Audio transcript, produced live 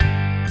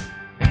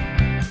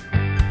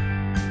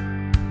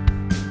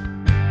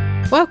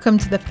Welcome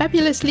to the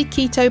Fabulously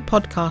Keto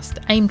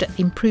podcast, aimed at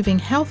improving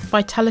health,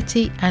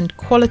 vitality and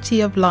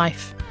quality of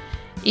life.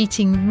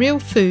 Eating real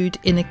food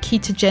in a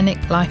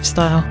ketogenic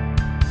lifestyle.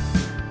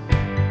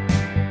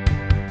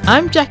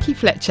 I'm Jackie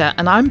Fletcher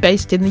and I'm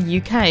based in the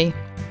UK.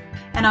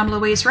 And I'm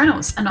Louise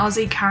Reynolds, an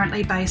Aussie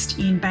currently based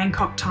in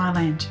Bangkok,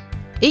 Thailand.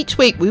 Each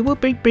week we will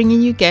be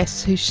bringing you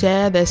guests who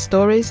share their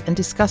stories and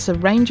discuss a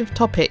range of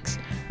topics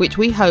which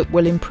we hope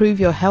will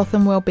improve your health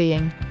and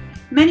well-being.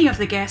 Many of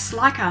the guests,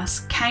 like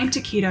us, came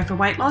to keto for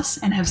weight loss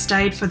and have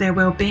stayed for their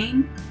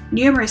well-being,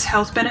 numerous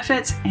health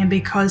benefits, and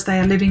because they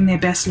are living their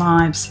best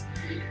lives.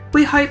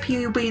 We hope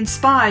you'll be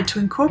inspired to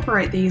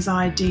incorporate these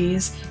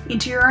ideas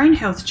into your own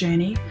health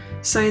journey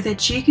so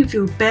that you can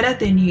feel better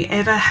than you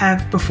ever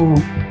have before.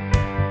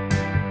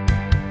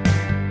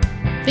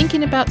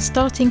 Thinking about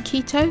starting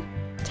keto?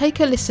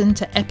 Take a listen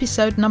to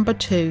episode number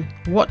 2,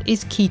 What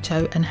is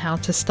Keto and How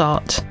to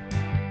Start.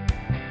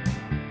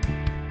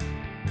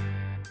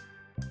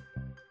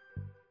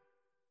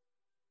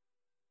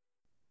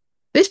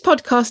 This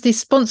podcast is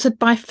sponsored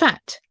by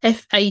FATT,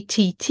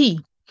 F-A-T-T,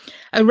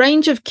 a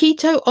range of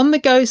keto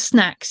on-the-go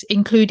snacks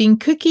including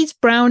cookies,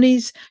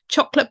 brownies,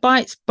 chocolate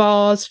bites,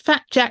 bars,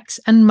 Fat Jacks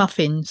and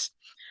muffins.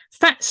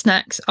 Fat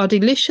snacks are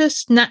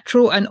delicious,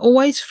 natural and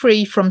always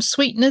free from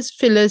sweeteners,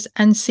 fillers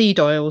and seed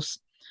oils.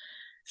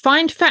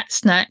 Find Fat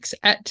Snacks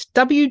at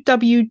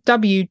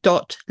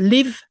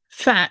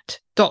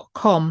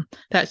www.livefatt.com.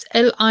 That's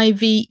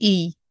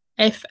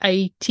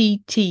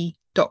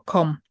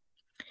LIVEFATT.com.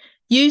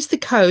 Use the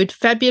code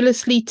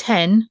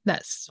FABULOUSLY10,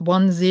 that's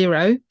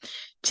 10,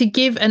 to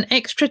give an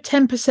extra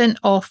 10%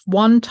 off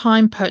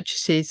one-time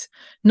purchases,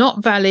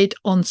 not valid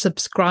on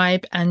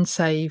Subscribe and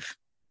Save.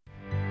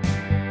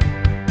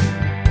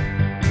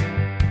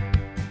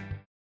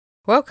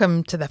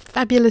 Welcome to the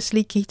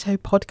Fabulously Keto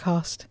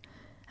podcast.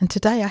 And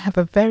today I have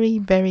a very,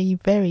 very,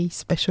 very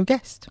special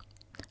guest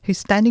who's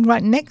standing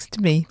right next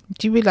to me.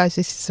 Do you realise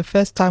this is the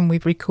first time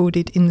we've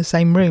recorded in the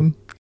same room?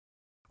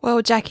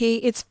 Well, Jackie,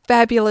 it's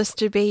fabulous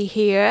to be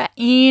here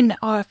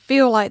I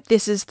feel like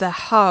this is the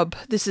hub.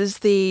 This is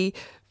the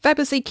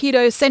Fabulously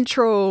Keto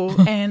Central,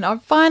 and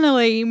I've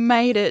finally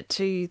made it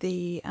to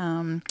the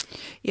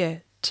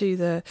to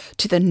the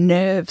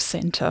nerve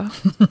centre.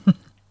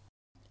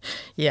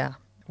 Yeah,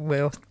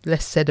 well,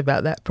 less said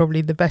about that,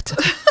 probably the better.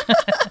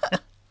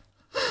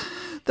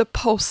 The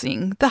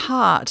pulsing, the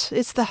heart.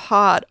 It's the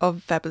heart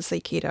of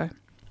Fabulously Keto.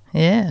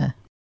 Yeah.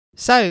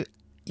 So,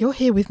 you're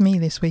here with me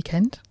this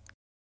weekend.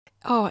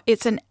 Oh,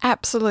 it's an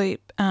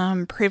absolute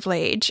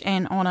privilege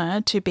and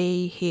honour to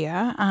be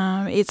here.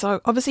 It's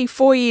obviously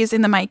 4 years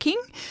in the making,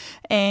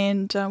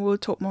 and we'll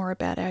talk more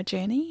about our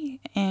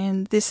journey.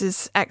 And this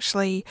is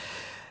actually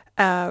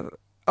a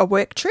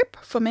work trip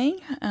for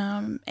me,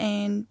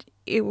 and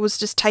it was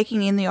just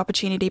taking in the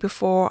opportunity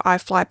before I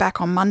fly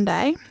back on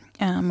Monday,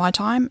 my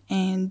time,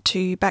 and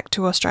back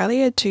to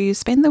Australia to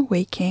spend the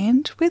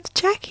weekend with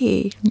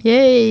Jackie.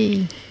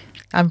 Yay!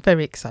 I'm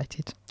very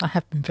excited. I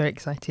have been very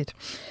excited.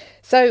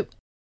 So,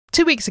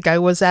 2 weeks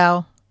ago was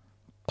our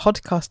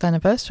podcast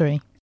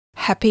anniversary.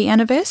 Happy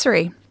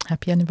anniversary.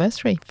 Happy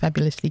anniversary,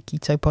 Fabulously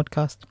Keto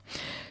podcast.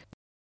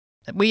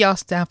 We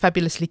asked our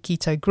Fabulously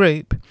Keto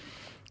group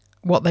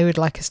what they would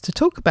like us to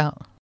talk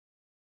about.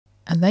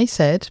 And they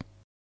said...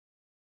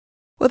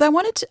 Well, they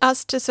wanted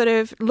us to sort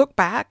of look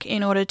back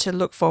in order to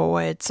look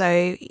forward.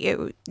 So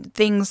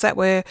things that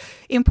were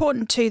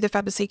important to the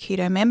Fabulously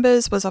Keto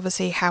members was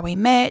obviously how we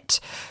met,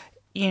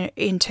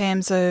 in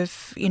terms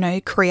of,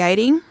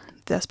 creating,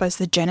 I suppose,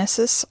 the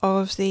genesis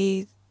of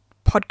the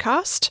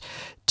podcast,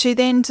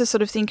 to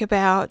sort of think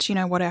about,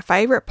 what our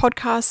favourite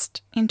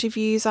podcast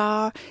interviews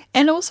are,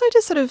 and also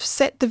to sort of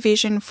set the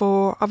vision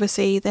for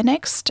obviously the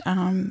next,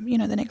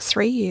 the next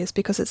 3 years,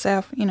 because it's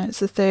our, it's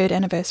the 3rd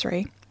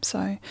anniversary.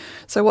 So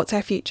what's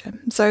our future?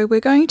 So we're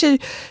going to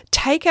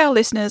take our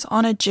listeners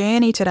on a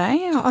journey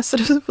today. I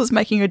sort of was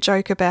making a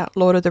joke about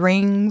Lord of the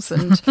Rings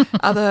and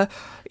other,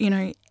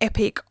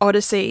 epic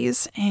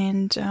odysseys,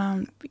 and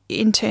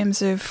in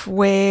terms of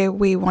where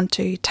we want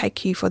to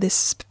take you for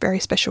this very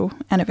special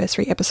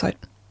anniversary episode.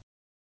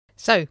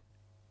 So,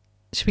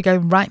 should we go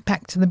right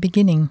back to the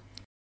beginning?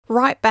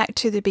 Right back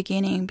to the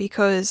beginning,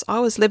 because I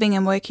was living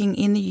and working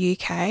in the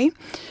UK.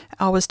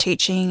 I was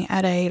teaching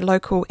at a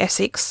local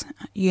Essex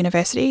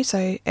university,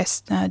 so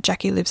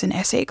Jackie lives in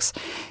Essex,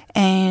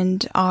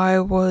 and I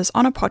was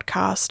on a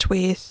podcast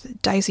with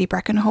Daisy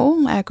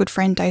Brackenhall, our good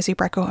friend Daisy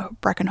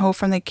Brackenhall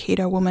from the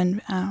Keto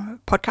Woman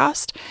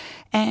podcast,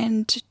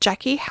 and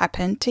Jackie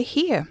happened to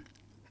hear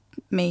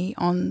me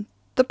on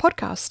the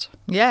podcast.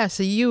 Yeah,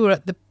 so you were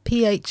at the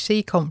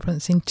PHC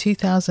conference in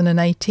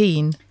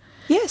 2018.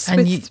 Yes,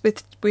 and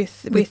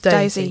with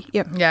Daisy.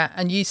 Yep. Yeah,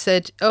 and you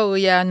said, oh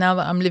yeah, now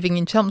that I'm living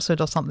in Chelmsford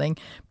or something.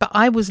 But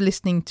I was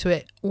listening to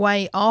it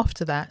way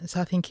after that. So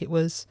I think it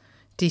was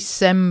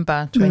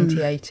December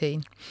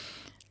 2018.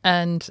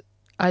 And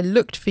I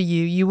looked for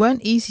you. You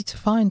weren't easy to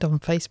find on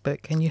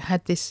Facebook, and you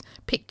had this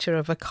picture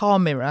of a car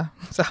mirror.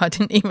 So I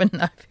didn't even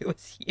know if it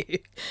was you.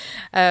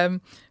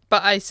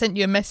 But I sent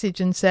you a message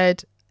and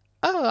said,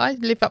 oh, I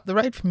live up the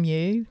road from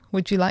you.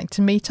 Would you like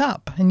to meet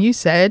up? And you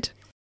said,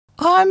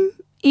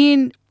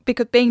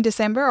 because being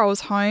December, I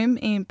was home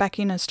back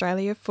in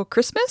Australia for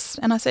Christmas,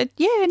 and I said,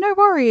 yeah, no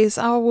worries,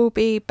 I will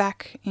be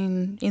back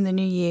in the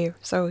new year,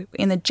 so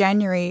in the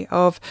January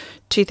of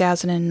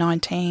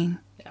 2019.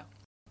 Yeah.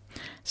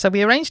 So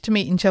we arranged to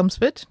meet in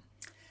Chelmsford,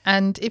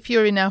 and if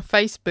you're in our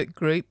Facebook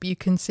group, you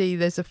can see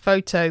there's a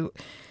photo.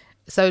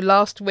 So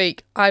last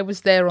week, I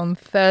was there on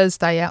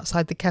Thursday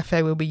outside the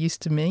cafe where we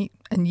used to meet,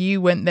 and you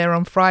went there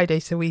on Friday,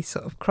 so we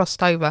sort of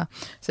crossed over.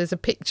 So there's a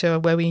picture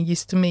where we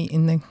used to meet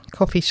in the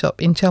coffee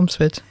shop in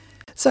Chelmsford.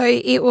 So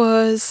it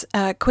was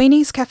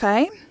Queenie's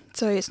Cafe.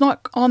 So it's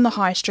not on the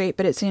high street,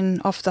 but it's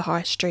off the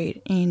high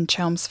street in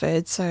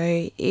Chelmsford.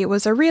 So it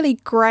was a really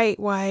great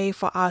way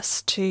for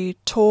us to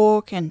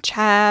talk and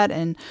chat,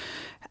 and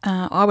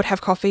I would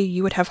have coffee,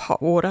 you would have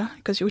hot water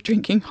because you were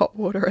drinking hot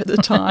water at the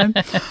time.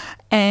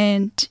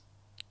 And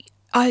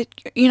I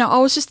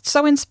was just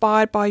so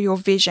inspired by your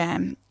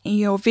vision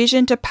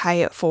to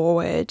pay it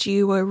forward.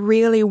 You were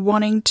really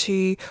wanting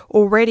to,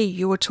 already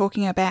you were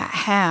talking about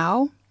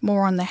how,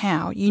 more on the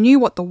how. You knew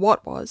what the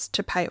what was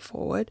to pay it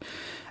forward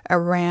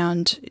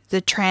around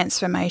the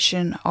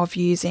transformation of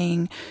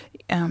using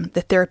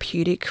the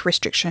therapeutic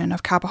restriction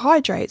of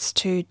carbohydrates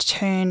to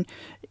turn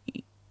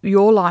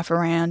your life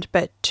around,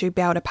 but to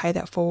be able to pay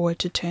that forward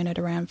to turn it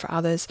around for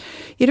others.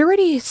 You'd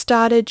already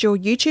started your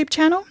YouTube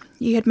channel.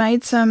 You had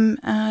made some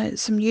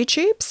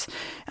YouTubes,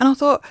 and I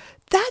thought,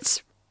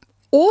 that's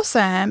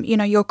awesome.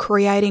 You're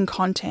creating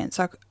content.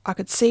 So I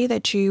could see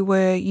that you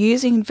were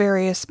using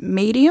various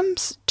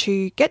mediums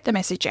to get the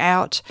message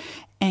out,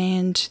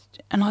 and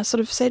I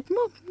sort of said,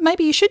 well,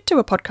 maybe you should do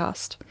a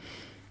podcast.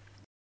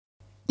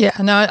 Yeah,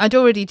 no, I'd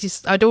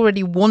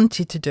already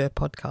wanted to do a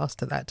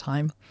podcast at that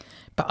time,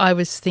 but I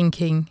was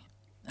thinking,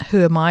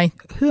 who am I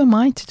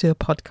to do a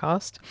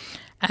podcast?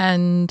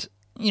 And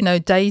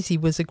Daisy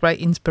was a great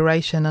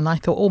inspiration, and I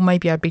thought, oh,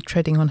 maybe I'd be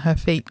treading on her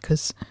feet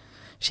because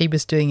she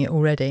was doing it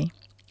already,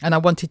 and I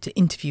wanted to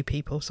interview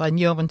people, so I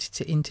knew I wanted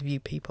to interview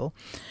people,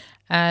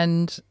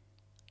 and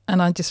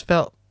I just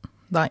felt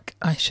like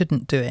I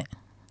shouldn't do it.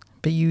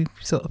 But you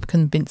sort of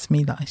convinced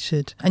me that I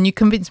should. And you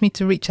convinced me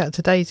to reach out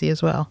to Daisy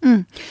as well.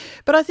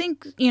 But I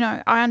think,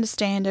 I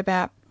understand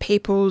about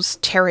people's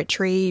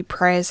territory,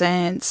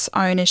 presence,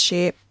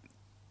 ownership,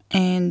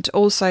 and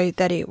also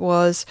that it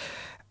was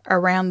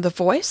around the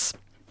voice,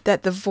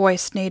 that the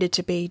voice needed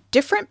to be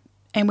different,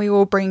 and we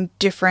all bring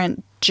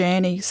different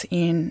journeys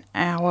in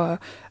our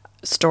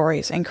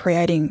stories and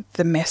creating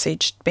the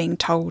message being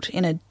told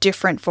in a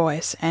different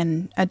voice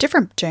and a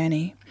different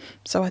journey.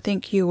 So I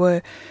think you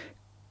were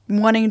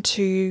wanting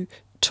to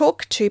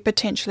talk to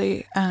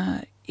potentially,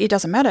 it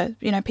doesn't matter,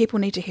 people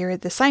need to hear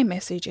the same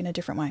message in a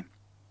different way.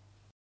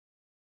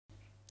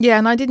 Yeah,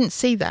 and I didn't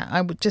see that.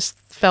 I just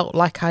felt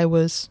like I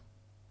was,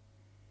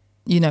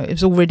 it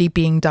was already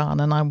being done,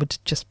 and I would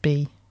just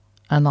be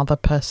another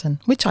person,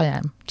 which I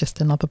am,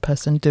 just another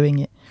person doing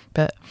it.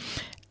 But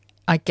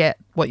I get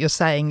what you're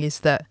saying is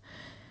that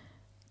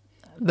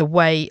the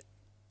way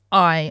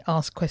I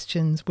ask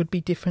questions would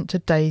be different to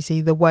Daisy.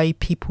 The way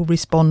people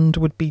respond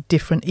would be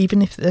different,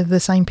 even if they're the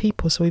same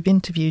people. So we've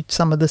interviewed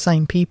some of the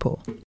same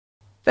people.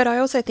 But I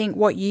also think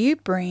what you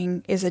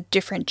bring is a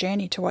different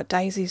journey to what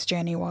Daisy's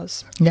journey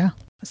was. Yeah.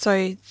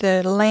 So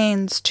the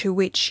lens to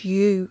which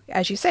you,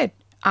 as you said,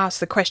 ask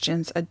the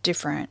questions are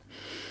different.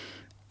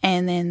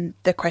 And then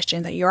the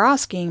question that you're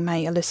asking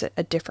may elicit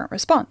a different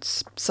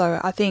response. So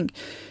I think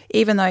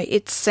even though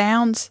it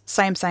sounds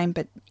same,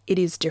 but it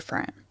is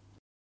different.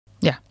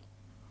 Yeah.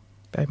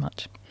 Very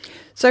much.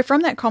 So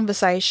from that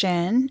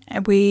conversation,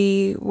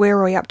 where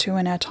are we up to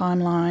in our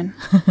timeline?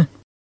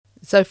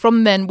 So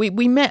from then,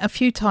 we met a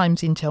few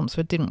times in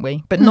Chelmsford, didn't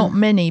we? But not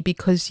many,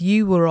 because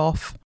you were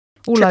off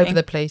all Tripping. over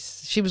the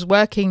place. She was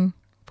working.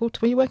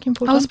 Were you working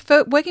full time? I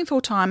was working full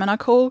time, and I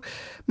call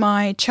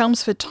my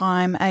Chelmsford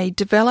time a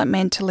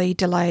developmentally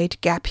delayed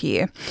gap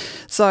year.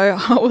 So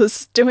I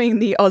was doing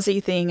the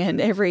Aussie thing, and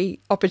every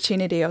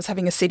opportunity I was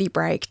having a city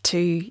break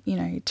to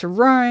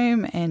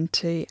Rome and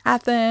to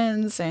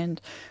Athens, and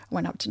I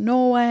went up to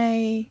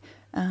Norway.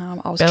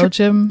 I was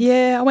Belgium.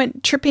 I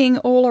went tripping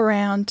all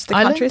around the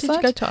countryside. Did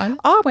you go to Ireland?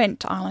 I went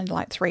to Ireland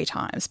like 3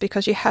 times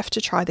because you have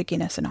to try the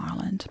Guinness in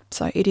Ireland.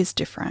 So it is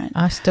different.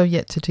 I still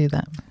yet to do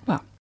that.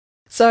 Well.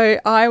 So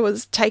I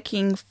was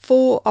taking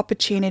full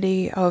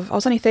opportunity I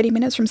was only 30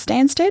 minutes from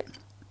Stansted.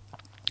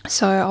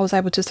 So I was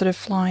able to sort of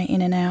fly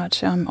in and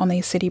out on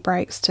these city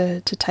breaks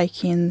to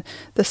take in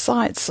the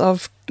sights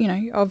of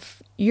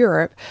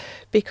Europe,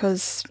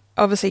 because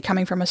obviously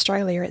coming from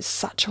Australia, it's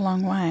such a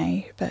long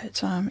way.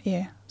 But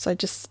so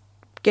just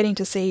getting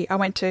to see, I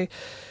went to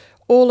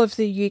all of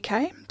the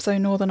UK, so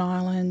Northern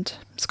Ireland,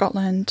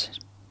 Scotland,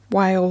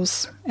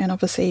 Wales, and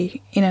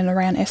obviously in and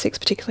around Essex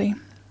particularly.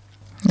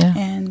 Yeah.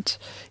 And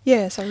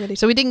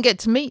so we didn't get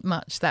to meet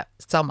much that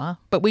summer,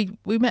 but we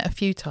met a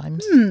few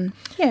times.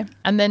 Yeah.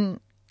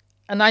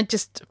 And I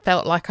just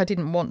felt like I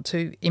didn't want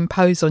to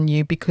impose on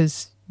you,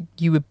 because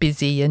you were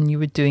busy and you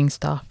were doing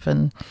stuff,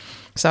 and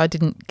so I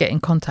didn't get in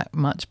contact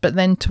much. But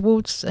then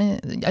towards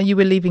you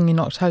were leaving in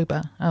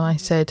October, and I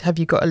said, have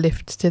you got a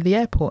lift to the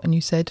airport? And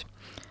you said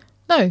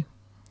no,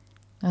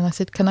 and I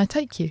said, can I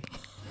take you?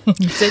 And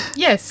you said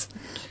yes.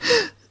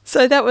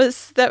 So that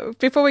was that.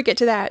 Before we get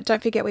to that,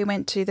 don't forget we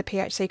went to the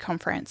PHC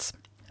conference.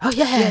 Oh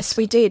Yes,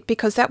 we did,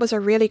 because that was a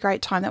really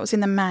great time. That was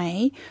in the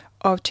May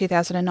of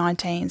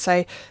 2019.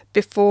 So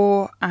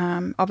before,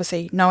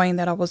 obviously, knowing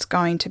that I was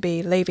going to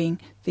be leaving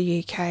the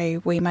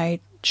UK, we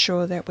made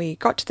sure that we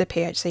got to the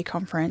PHC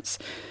conference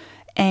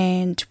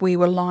and we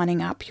were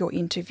lining up your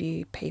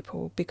interview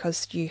people,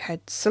 because you had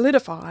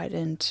solidified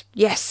and,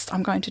 yes,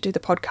 I'm going to do the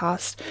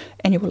podcast,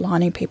 and you were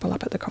lining people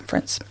up at the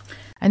conference.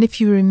 And if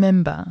you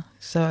remember,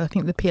 so I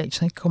think the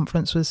PHC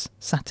conference was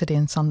Saturday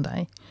and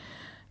Sunday.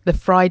 The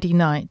Friday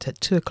night at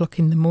 2:00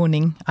 in the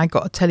morning, I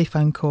got a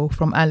telephone call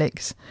from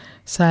Alex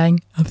saying,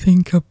 I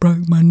think I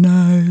broke my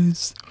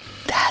nose.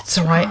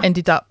 So right. I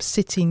ended up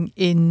sitting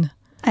in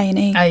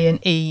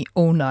A&E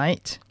all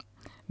night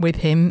with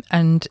him.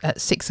 And at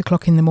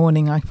 6:00 in the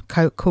morning, I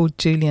called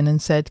Julian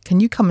and said, can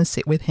you come and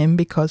sit with him?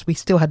 Because we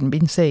still hadn't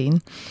been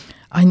seen.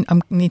 I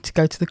need to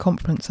go to the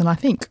conference. And I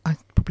think I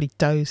probably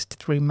dozed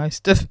through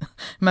most of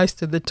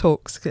the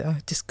talks.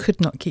 I just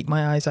could not keep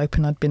my eyes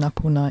open. I'd been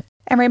up all night.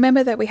 And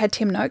remember that we had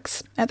Tim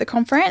Noakes at the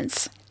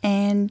conference,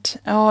 and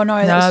that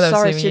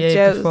was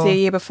the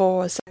year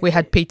before. So we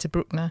had Peter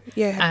Bruckner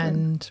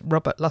and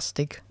Robert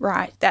Lustig.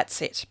 Right,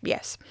 that's it,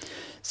 yes.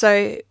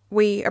 So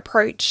we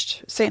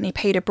approached, certainly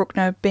Peter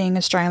Bruckner being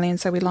Australian,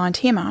 so we lined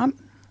him up,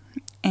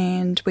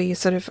 and we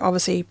sort of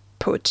obviously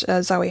put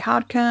Zoe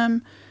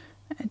Hardcombe.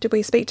 Did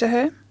we speak to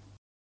her?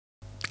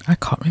 I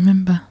can't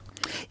remember.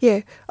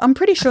 Yeah, I'm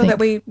pretty sure that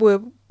we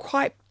were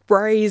quite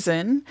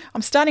brazen.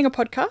 I'm starting a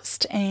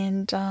podcast,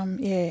 and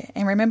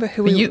and remember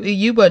who but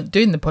you weren't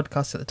doing the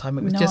podcast at the time.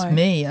 It was just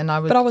me, and I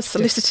was. But I was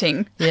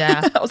soliciting.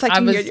 Yeah, I was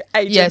acting your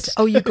agent. Yes.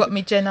 Oh, you got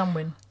me Jen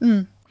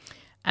Unwin.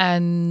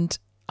 And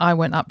I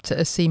went up to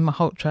Asim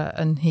Malhotra,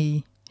 and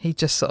he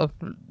just sort of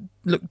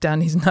looked down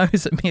his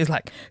nose at me. He was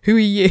like, "Who are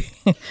you?"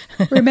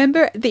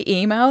 Remember the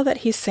email that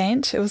he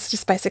sent? It was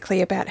just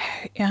basically about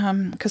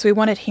because we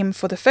wanted him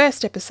for the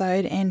first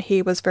episode, and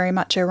he was very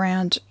much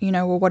around,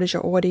 well, what is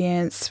your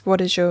audience? What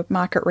is your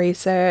market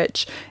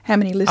research? How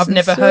many listeners? I've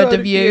never heard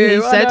of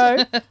you, he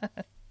said.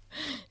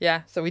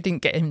 Yeah, so we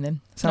didn't get him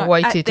then. So I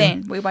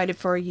waited. We waited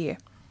for a year.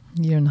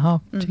 Year and a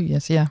half, 2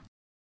 years, yeah.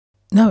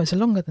 No, it's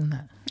longer than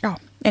that. Oh,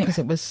 anyway. Because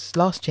it was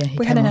last year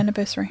we had an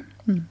anniversary.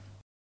 No,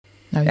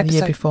 the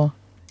year before.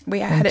 We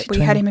had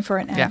him in for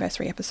an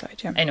anniversary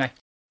episode. Yeah. Anyway,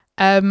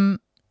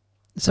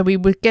 so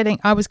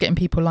I was getting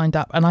people lined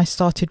up, and I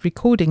started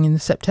recording in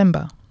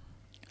September.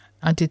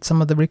 I did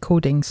some of the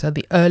recordings. So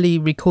the early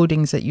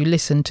recordings that you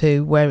listen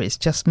to, where it's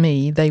just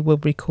me, they were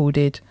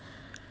recorded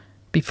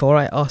before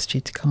I asked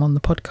you to come on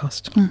the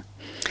podcast.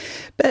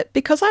 But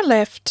because I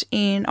left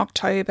in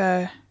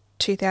October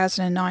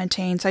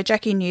 2019, so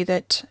Jackie knew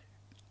that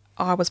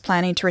I was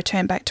planning to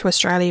return back to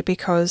Australia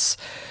because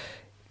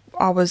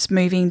I was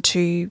moving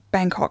to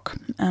Bangkok,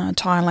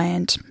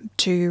 Thailand,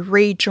 to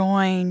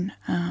rejoin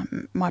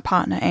my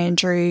partner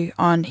Andrew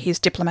on his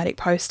diplomatic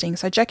posting.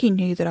 So Jackie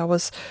knew that I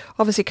was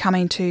obviously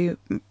coming to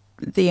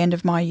the end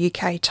of my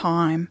UK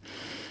time.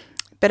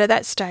 But at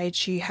that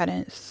stage, had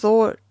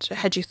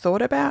you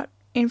thought about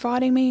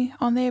inviting me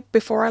on there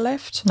before I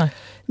left?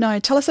 No.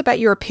 Tell us about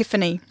your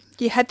epiphany.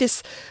 You had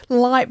this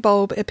light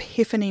bulb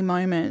epiphany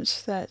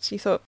moment that you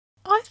thought,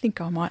 I think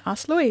I might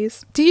ask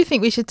Louise. Do you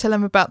think we should tell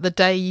them about the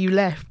day you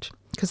left?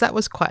 Because that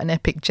was quite an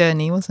epic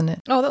journey, wasn't it?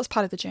 Oh, that was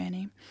part of the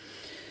journey.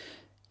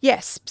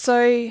 Yes.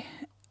 So,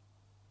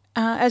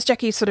 as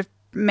Jackie sort of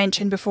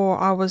mentioned before,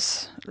 I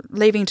was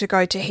leaving to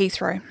go to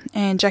Heathrow,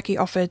 and Jackie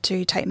offered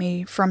to take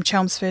me from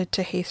Chelmsford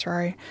to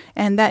Heathrow,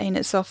 and that in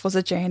itself was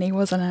a journey,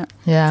 wasn't it?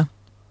 Yeah.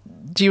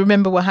 Do you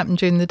remember what happened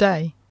during the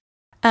day?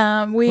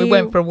 We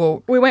went for a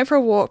walk. We went for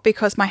a walk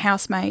because my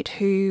housemate,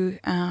 who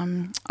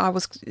I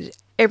was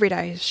every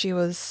day, she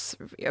was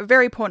a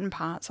very important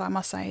part. So I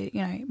must say,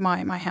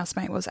 my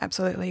housemate was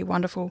absolutely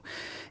wonderful,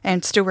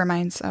 and still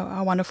remains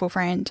a wonderful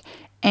friend.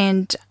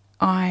 And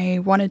I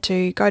wanted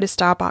to go to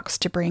Starbucks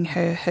to bring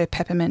her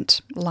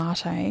peppermint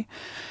latte,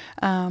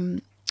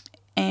 and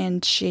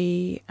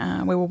we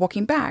were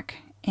walking back.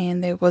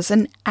 And there was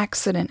an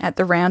accident at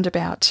the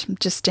roundabout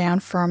just down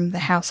from the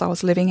house I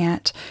was living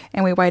at,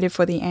 and we waited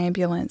for the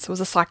ambulance. It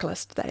was a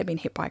cyclist that had been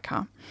hit by a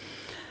car.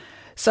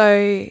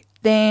 So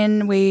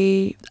then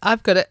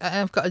I've got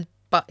a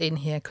butt in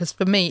here, because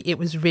for me it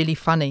was really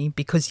funny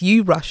because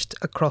you rushed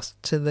across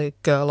to the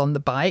girl on the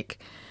bike,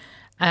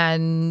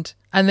 and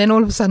then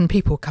all of a sudden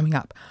people coming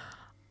up.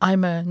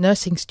 I'm a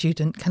nursing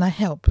student, can I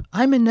help?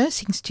 I'm a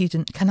nursing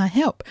student, can I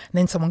help? And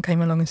then someone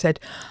came along and said,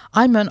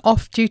 I'm an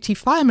off-duty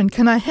fireman,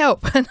 can I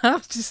help? And I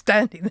was just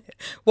standing there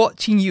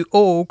watching you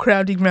all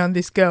crowding around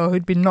this girl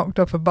who'd been knocked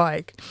off a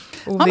bike.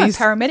 I'm a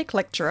paramedic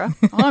lecturer.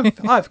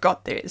 I've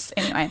got this.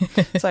 Anyway,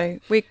 so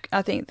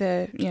I think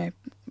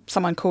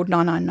someone called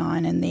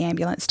 999 and the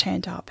ambulance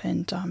turned up,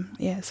 and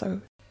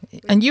so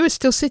And you were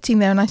still sitting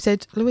there, and I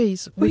said,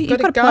 Louise, we've got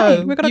to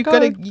go. We've got to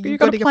go. You've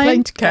got a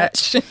plane to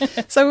catch.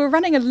 So we're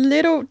running a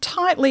little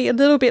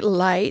bit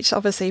late,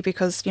 obviously,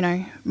 because,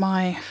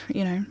 my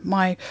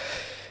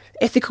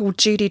ethical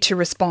duty to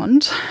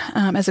respond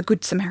as a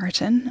good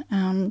Samaritan.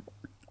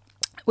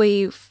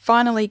 We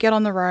finally get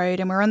on the road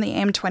and we're on the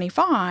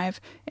M25,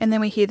 and then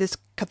we hear this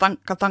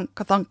ka-thunk, ka-thunk,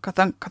 ka-thunk,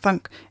 ka-thunk,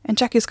 ka-thunk, and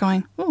Jackie's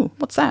going, "Oh,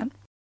 what's that?"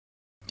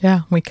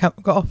 Yeah, we got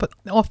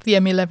off the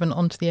M11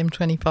 onto the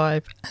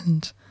M25,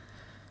 and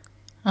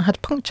I had a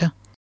puncture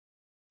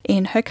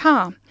in her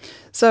car.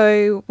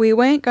 So we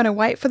weren't going to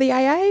wait for the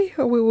AA,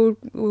 or we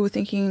were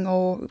thinking,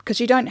 because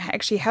you don't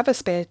actually have a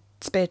spare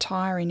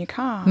tyre in your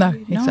car. No,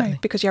 exactly.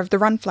 Because you have the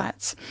run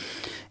flats.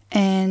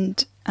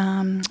 And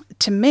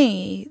to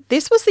me,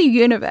 this was the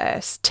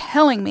universe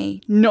telling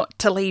me not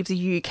to leave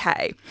the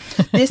UK.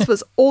 This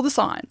was all the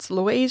signs.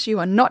 Louise, you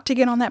are not to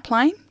get on that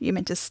plane. You're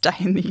meant to stay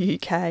in the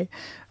UK.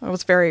 I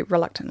was very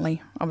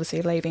reluctantly,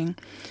 obviously, leaving.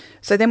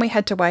 So then we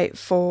had to wait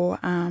for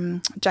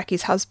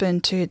Jackie's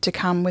husband to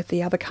come with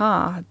the other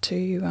car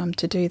to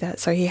do that.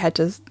 So he had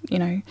to,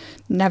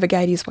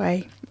 navigate his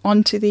way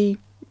onto the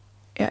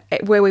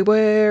where we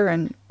were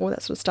and all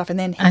that sort of stuff. And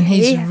then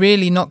he's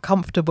really not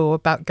comfortable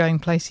about going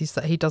places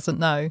that he doesn't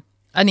know.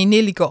 And he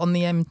nearly got on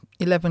the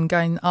M11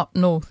 going up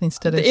north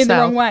instead of south. In the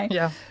wrong way.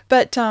 Yeah.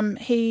 But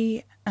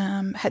he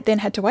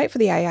had to wait for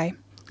the AA.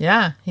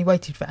 Yeah, he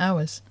waited for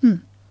hours.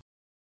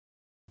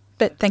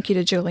 But thank you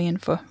to Julian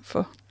for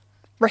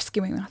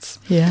rescuing us.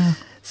 Yeah.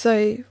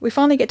 So we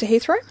finally get to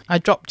Heathrow. I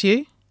dropped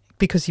you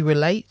because you were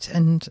late,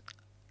 and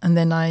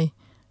then I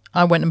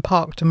went and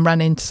parked and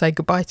ran in to say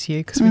goodbye to you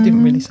because we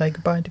didn't really say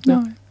goodbye, did we?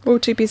 No, we were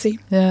too busy.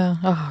 Yeah.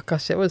 Oh,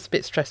 gosh, it was a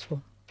bit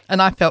stressful.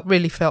 And I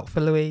really felt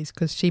for Louise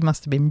because she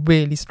must have been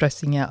really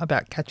stressing out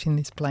about catching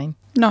this plane.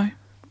 No,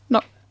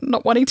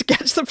 not wanting to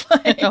catch the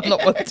plane. I'm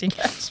not wanting to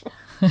catch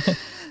one.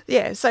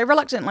 Yeah, so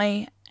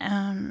reluctantly,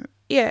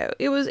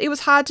 it was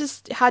hard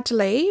to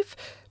leave,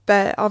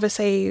 but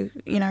obviously,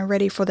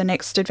 ready for the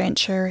next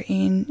adventure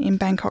in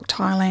Bangkok,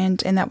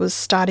 Thailand, and that was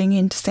starting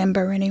in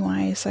December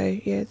anyway. So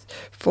yeah,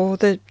 for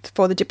the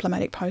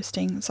diplomatic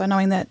posting. So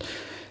knowing that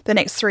the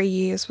next 3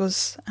 years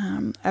was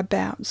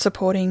about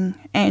supporting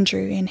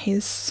Andrew in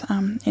his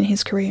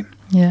career.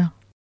 Yeah.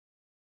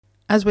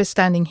 As we're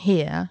standing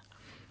here,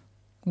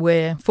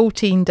 we're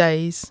 14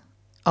 days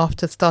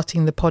after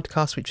starting the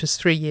podcast, which was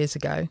 3 years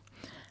ago,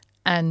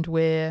 and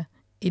we're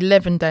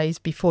 11 days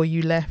before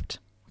you left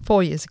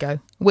 4 years ago,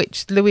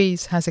 which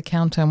Louise has a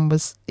count on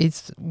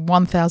is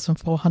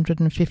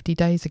 1,450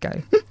 days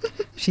ago.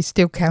 She's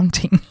still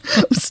counting.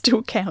 I'm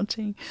still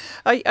counting.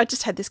 I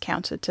just had this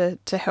counter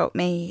to help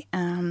me.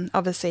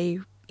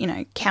 Obviously,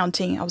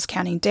 counting. I was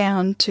counting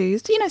down to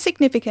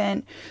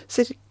significant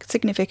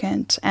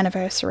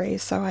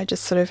anniversaries. So I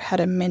just sort of had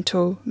a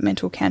mental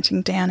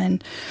counting down,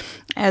 and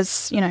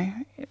as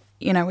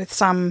with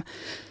some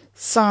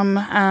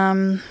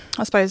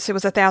I suppose it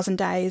was 1,000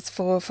 days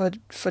for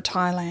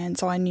Thailand,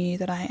 so I knew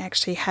that I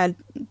actually had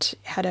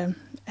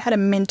a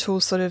mental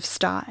sort of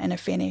start and a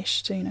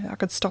finish. I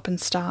could stop and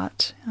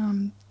start.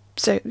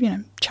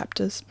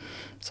 Chapters.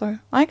 So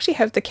I actually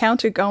have the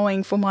counter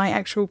going for my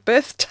actual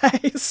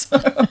birthday. So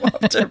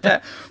after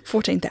about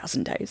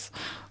 14,000 days.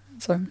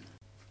 So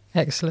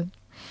excellent.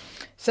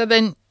 So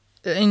then,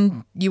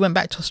 you went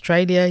back to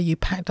Australia. You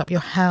packed up your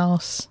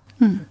house,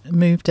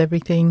 moved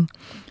everything,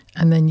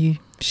 and then you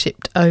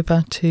shipped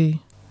over to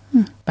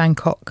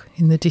Bangkok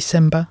in the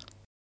December.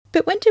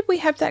 But when did we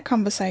have that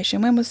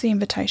conversation? When was the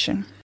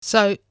invitation?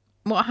 So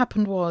what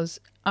happened was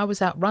I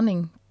was out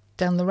running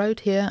down the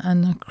road here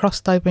and I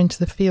crossed over into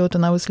the field,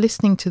 and I was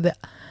listening to the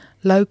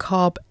Low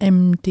Carb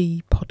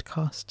MD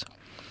podcast,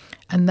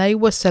 and they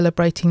were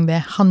celebrating their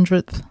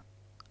 100th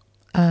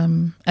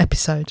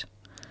episode.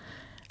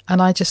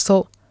 And I just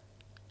thought,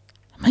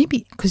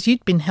 maybe because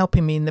you'd been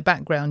helping me in the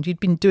background, you'd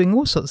been doing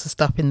all sorts of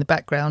stuff in the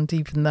background,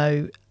 even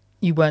though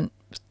you weren't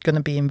going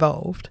to be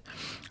involved.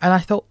 And I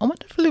thought, I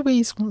wonder if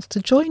Louise wants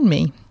to join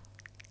me.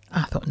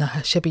 I thought, no,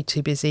 she'll be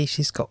too busy.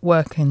 She's got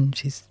work and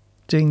she's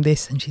doing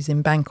this and she's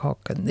in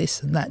Bangkok and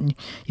this and that. And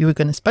you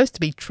were supposed to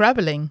be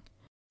travelling.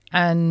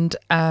 And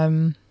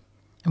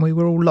we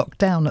were all locked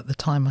down at the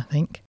time, I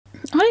think.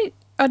 I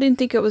didn't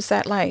think it was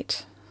that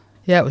late.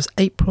 Yeah, it was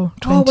April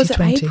 2020. Oh, was it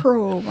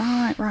April?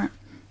 Right.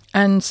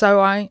 And so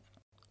I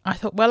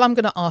thought, well, I'm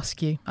going to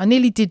ask you. I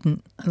nearly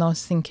didn't. And I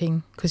was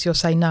thinking, because you'll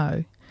say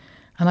no.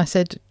 And I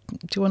said,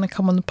 do you want to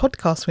come on the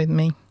podcast with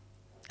me?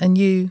 And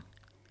you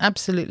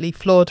absolutely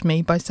floored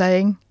me by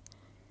saying,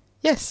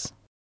 yes.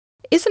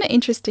 Isn't it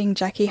interesting,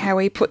 Jackie, how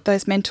we put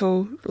those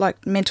mental, I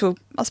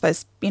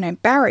suppose,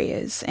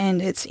 barriers?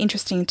 And it's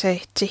interesting to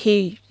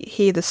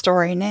hear the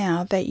story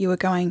now that you were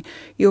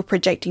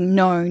projecting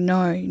no,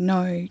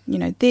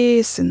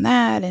 this and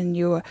that, and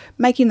you were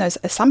making those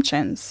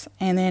assumptions.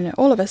 And then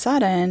all of a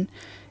sudden,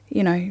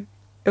 it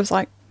was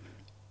like,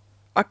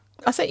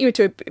 I sent you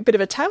into a bit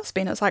of a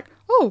tailspin. It's like,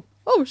 oh,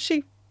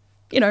 she,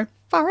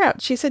 far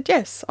out. She said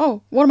yes.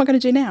 Oh, what am I going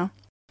to do now?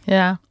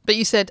 Yeah. But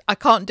you said, I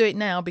can't do it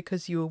now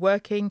because you were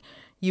working,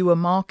 you were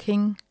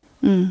marking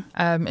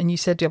And you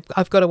said,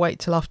 I've got to wait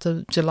till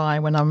after July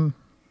when I'm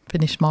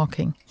finished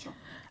marking. Sure.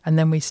 And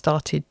then we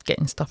started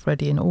getting stuff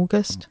ready in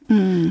August.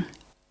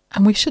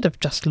 And we should have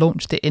just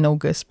launched it in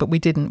August, but we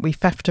didn't. We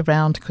faffed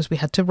around because we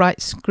had to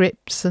write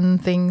scripts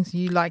and things.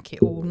 You like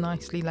it all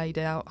nicely laid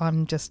out.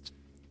 I'm just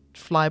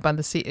fly by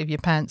the seat of your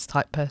pants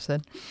type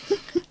person.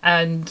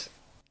 And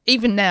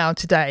even now,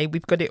 today,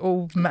 we've got it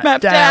all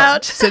mapped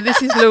out. So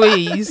this is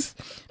Louise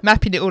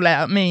mapping it all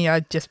out. Me,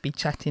 I'd just be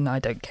chatting. I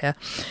don't care.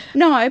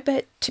 No,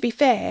 but to be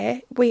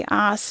fair, we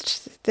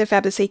asked the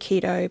Fabulously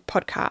Keto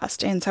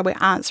podcast, and so we're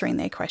answering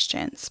their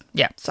questions.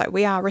 Yeah. So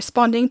we are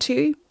responding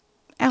to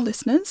our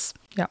listeners.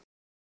 Yeah.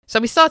 So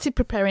we started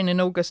preparing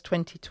in August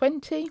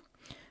 2020.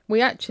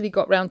 We actually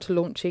got round to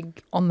launching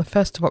on the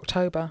 1st of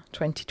October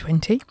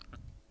 2020.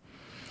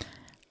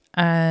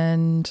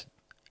 And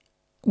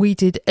we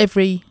did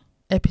every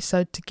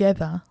episode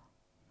together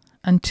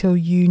until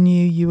you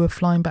knew you were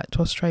flying back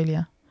to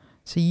Australia.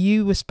 So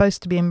you were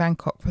supposed to be in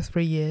Bangkok for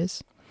 3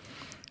 years.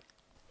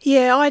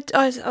 Yeah,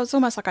 I was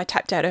almost like I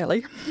tapped out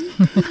early.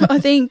 I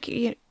think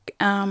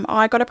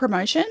I got a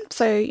promotion.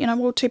 So,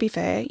 well, to be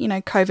fair,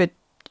 COVID,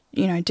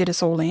 did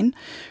us all in.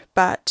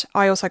 But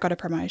I also got a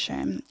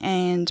promotion.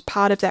 And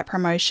part of that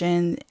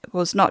promotion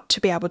was not to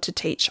be able to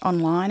teach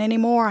online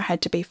anymore. I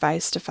had to be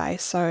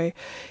face-to-face. So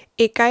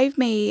it gave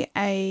me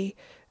a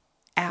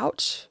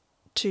out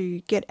to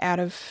get out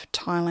of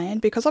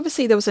Thailand, because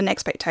obviously there was an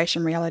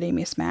expectation reality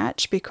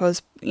mismatch,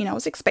 because I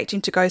was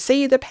expecting to go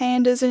see the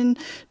pandas in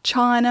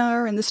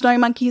China and the snow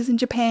monkeys in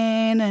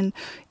Japan and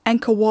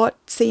Angkor Wat,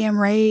 Siem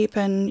Reap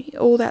and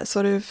all that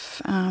sort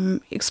of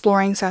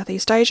exploring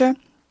Southeast Asia.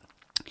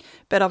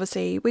 But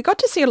obviously we got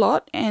to see a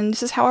lot, and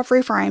this is how I've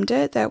reframed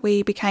it, that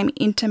we became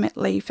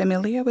intimately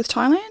familiar with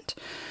Thailand,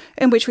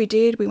 in which we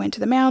did. We went to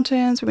the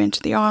mountains, we went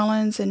to the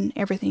islands and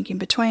everything in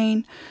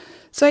between.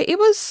 So it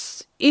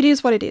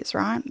is what it is,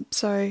 right?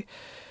 So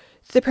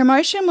the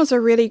promotion was a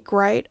really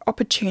great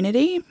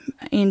opportunity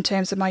in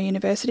terms of my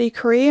university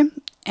career,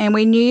 and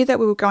we knew that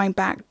we were going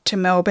back to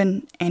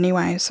Melbourne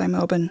anyway. So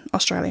Melbourne,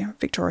 Australia,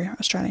 Victoria,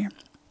 Australia.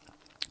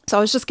 So I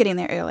was just getting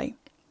there early.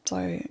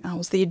 So I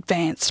was the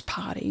advanced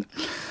party.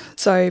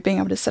 So being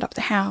able to set up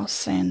the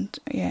house, and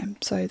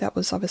so that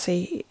was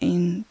obviously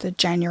in the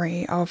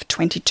January of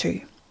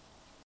 22.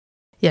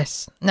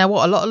 Yes. Now,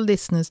 what a lot of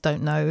listeners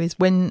don't know is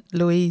when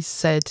Louise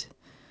said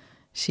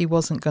she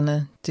wasn't going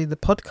to do the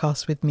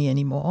podcast with me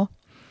anymore,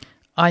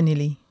 I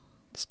nearly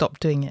stopped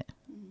doing it.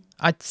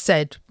 I'd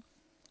said,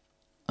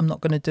 I'm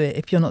not going to do it.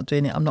 If you're not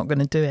doing it, I'm not going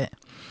to do it.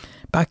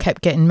 But I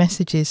kept getting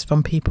messages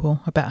from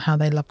people about how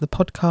they love the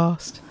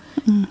podcast.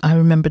 I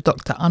remember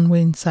Dr.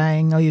 Unwin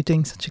saying, you're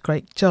doing such a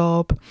great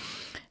job,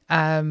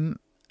 and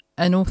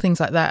all things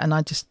like that. And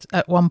I just,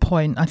 at one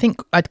point, I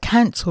think I'd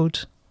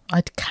cancelled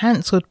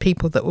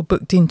people that were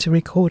booked in to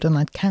record, and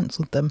I'd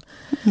cancelled them.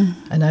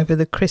 And over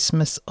the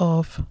Christmas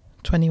of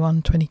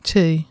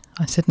 21-22,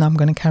 I said, no, I'm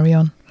going to carry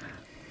on.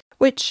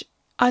 Which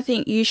I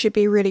think you should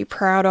be really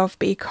proud of,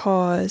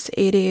 because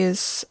it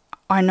is,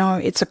 I know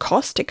it's a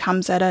cost. It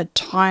comes at a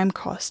time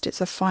cost. It's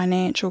a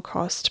financial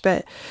cost,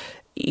 but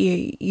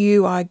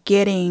you are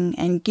getting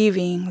and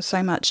giving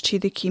so much to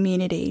the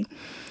community.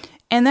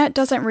 And that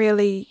doesn't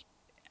really,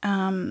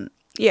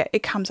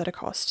 it comes at a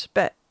cost.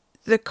 But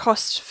the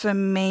cost for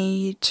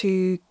me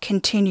to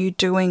continue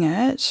doing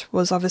it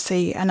was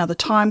obviously another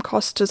time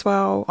cost as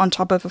well, on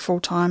top of a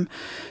full-time,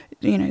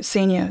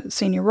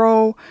 senior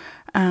role.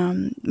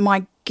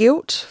 My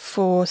guilt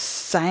for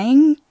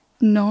saying,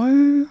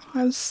 no,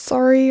 I'm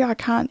sorry, I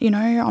can't,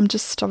 I'm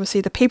just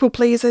obviously the people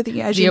pleaser. As the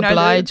you know,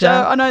 obliger.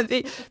 I know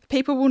the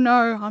people will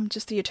know I'm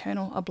just the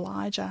eternal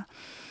obliger.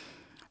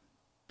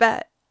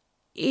 But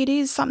it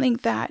is something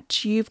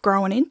that you've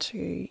grown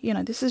into.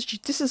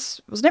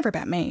 This was never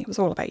about me. It was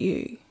all about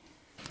you.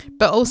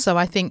 But also,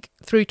 I think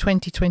through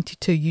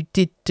 2022, you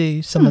did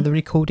do some of the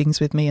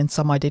recordings with me, and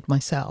some I did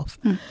myself.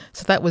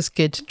 So that was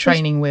good.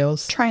 Training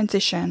wheels.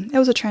 Transition. It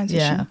was a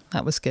transition. Yeah,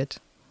 that was good.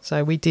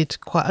 So we did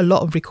quite a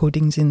lot of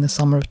recordings in the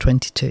summer of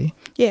 22.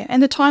 Yeah,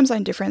 and the time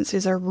zone difference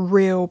is a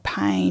real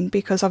pain,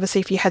 because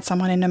obviously if you had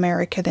someone in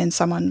America, then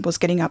someone was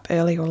getting up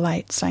early or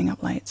late, staying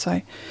up late.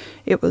 So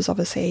it was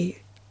obviously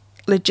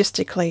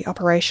logistically,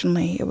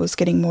 operationally, it was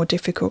getting more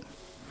difficult.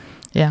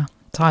 Yeah,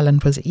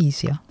 Thailand was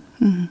easier.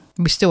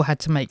 We still had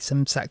to make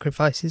some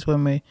sacrifices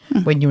when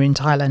you're in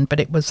Thailand, but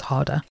it was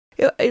harder.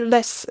 It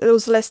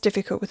was less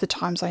difficult with the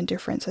time zone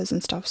differences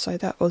and stuff, so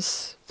that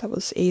was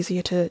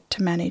easier to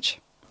manage.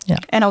 Yeah.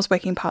 And I was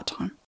working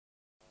part-time.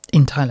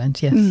 In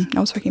Thailand, yes. I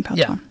was working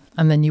part-time. Yeah.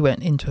 And then you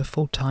went into a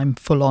full-time,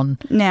 full-on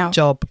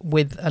job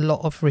with a lot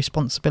of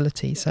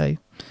responsibility. So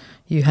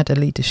you had a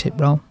leadership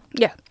role.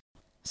 Yeah.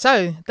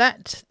 So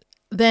that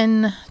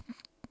then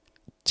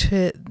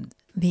to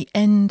the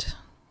end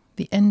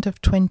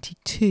of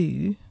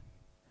 22,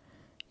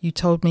 you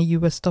told me you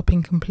were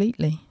stopping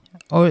completely.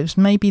 Or it was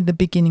maybe the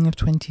beginning of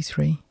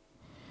 23,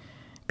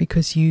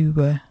 because you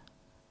were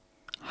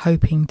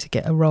hoping to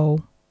get a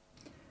role.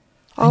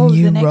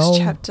 The next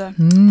chapter.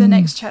 The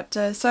next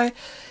chapter. So,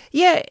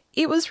 yeah,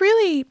 it was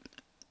really,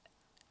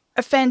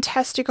 a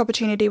fantastic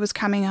opportunity was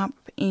coming up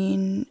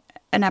in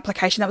an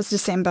application. That was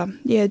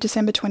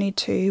December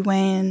 22,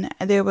 when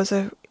there was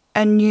a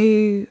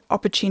new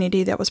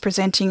opportunity that was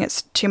presenting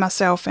it to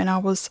myself, and I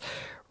was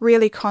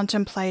really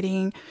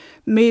contemplating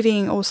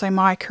moving also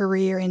my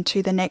career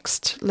into the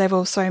next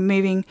level. So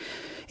moving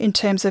in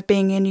terms of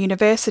being in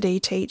university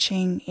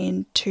teaching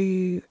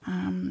into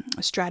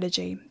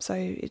strategy.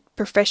 So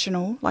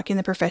professional, like in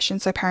the profession,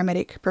 so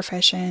paramedic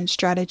profession,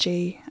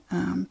 strategy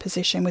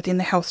position within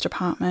the health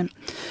department.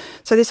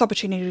 So this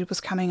opportunity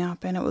was coming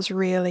up, and it was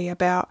really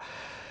about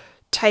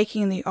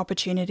taking the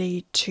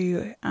opportunity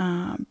to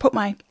put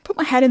my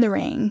hat in the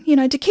ring,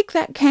 to kick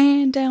that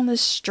can down the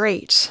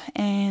street,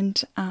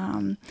 and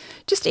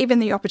just even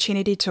the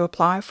opportunity to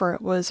apply for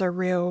it was a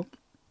real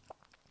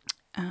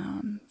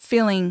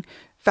feeling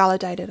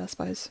validated, I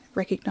suppose,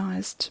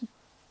 recognised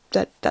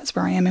that that's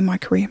where I am in my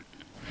career.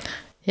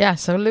 Yeah,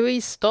 so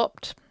Louise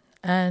stopped,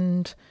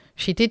 and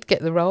she did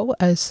get the role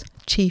as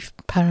Chief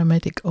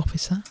Paramedic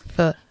Officer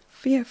for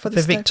the state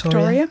of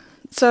Victoria.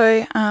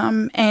 So,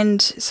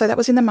 so that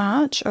was in the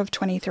March of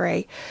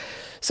 23.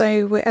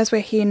 So as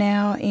we're here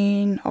now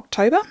in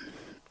October,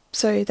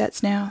 so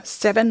that's now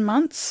 7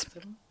 months.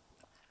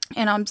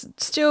 And I'm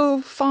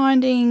still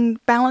finding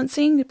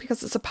balancing,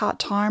 because it's a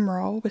part-time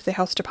role with the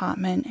health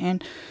department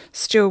and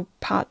still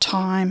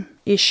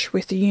part-time-ish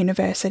with the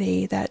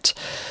university, that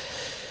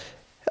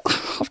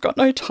I've got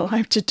no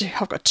time to do.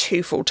 I've got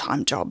 2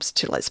 full-time jobs,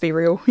 to let's be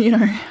real,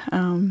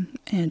 and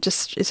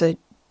just it's a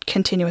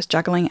continuous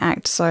juggling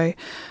act. So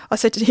I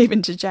said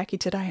even to Jackie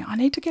today, I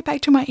need to get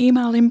back to my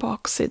email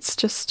inbox. It's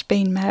just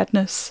been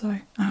madness.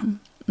 So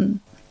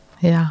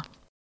yeah.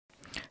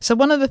 So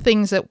one of the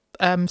things that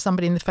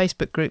somebody in the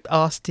Facebook group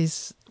asked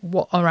is,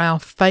 what are our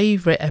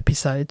favourite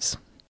episodes?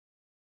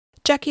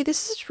 Jackie,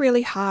 this is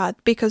really hard,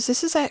 because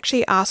this is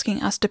actually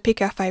asking us to pick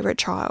our favourite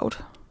child.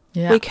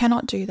 Yeah. We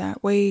cannot do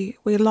that. We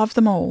love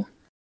them all.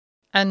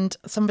 And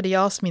somebody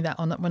asked me that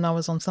when I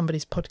was on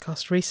somebody's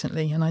podcast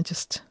recently, and I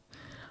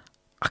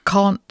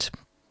can't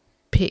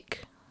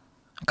pick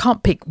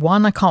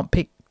one, I can't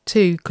pick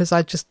 2, because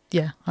I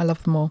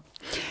love them all.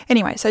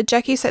 Anyway, so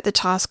Jackie set the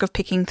task of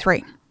picking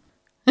 3.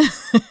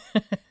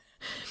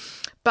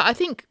 But I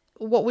think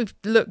what we've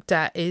looked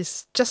at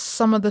is just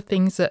some of the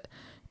things that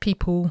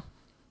people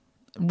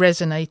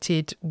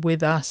resonated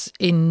with us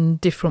in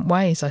different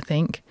ways, I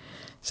think.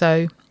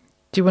 So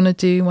do you want to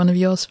do one of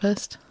yours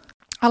first?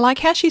 I like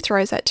how she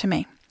throws that to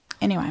me.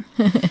 Anyway,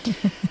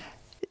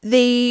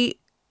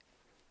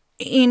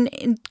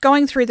 in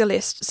going through the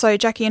list, so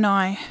Jackie and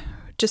I,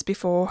 just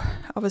before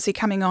obviously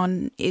coming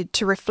on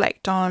to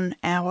reflect on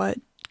our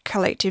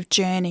collective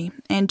journey.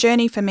 And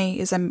journey for me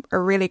is a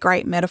really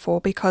great metaphor,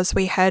 because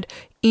we had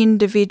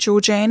individual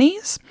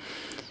journeys,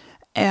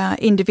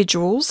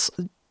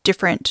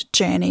 different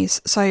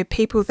journeys. So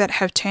people that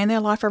have turned their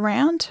life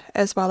around,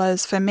 as well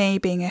as for me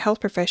being a health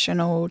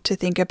professional, to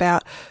think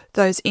about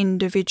those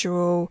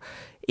individual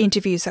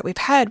interviews that we've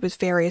had with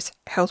various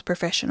health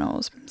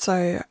professionals.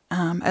 So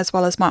as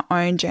well as my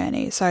own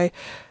journey. So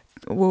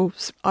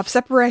I've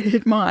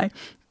separated my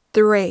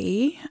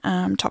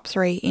top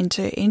 3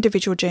 into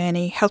individual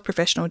journey, health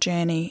professional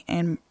journey,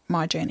 and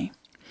my journey.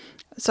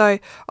 So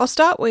I'll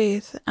start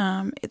with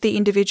the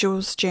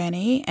individual's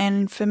journey.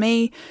 And for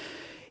me,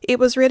 it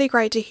was really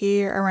great to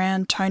hear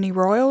around Tony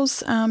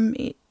Royal's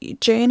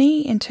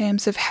journey, in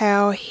terms of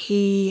how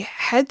he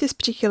had this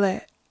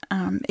particular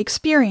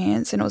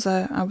experience, and it was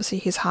obviously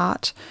his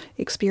heart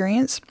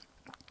experience.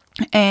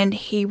 And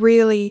he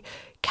really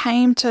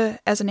came to,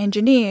 as an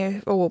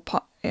engineer,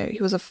 he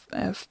was a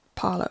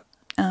pilot.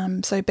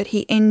 But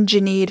he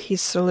engineered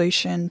his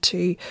solution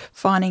to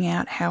finding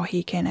out how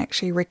he can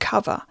actually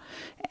recover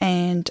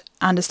and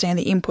understand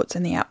the inputs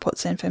and the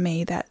outputs. And for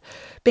me, that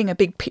being a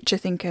big picture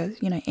thinker,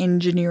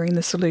 engineering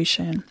the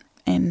solution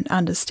and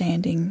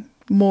understanding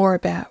more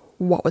about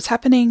what was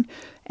happening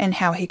and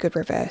how he could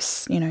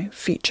reverse,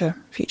 future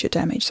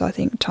damage. So I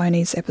think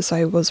Tony's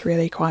episode was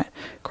really quite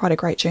a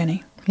great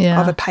journey.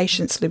 Yeah. Of a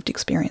patient's lived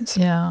experience.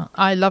 Yeah,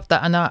 I love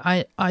that. And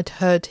I'd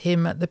heard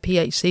him at the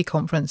PHC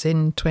conference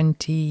in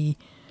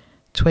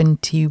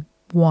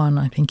 2021,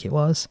 I think it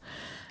was.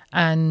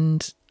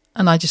 And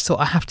I just thought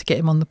I have to get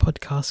him on the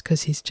podcast,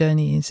 because his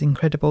journey is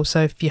incredible.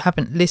 So if you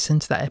haven't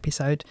listened to that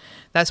episode,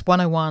 that's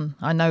 101.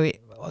 I know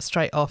it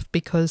straight off,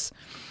 because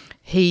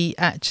he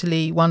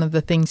actually, one of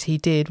the things he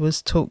did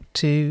was talk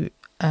to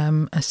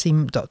Dr.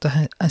 Aseem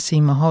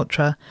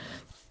Malhotra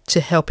to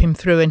help him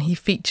through. And he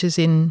features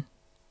in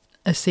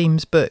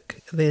Aseem's book,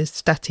 The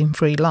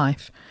Statin-Free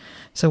Life.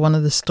 So one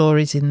of the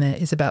stories in there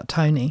is about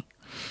Tony.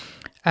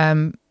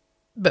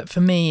 But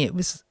for me, it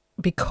was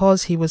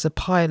because he was a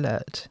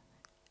pilot,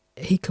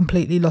 he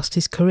completely lost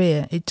his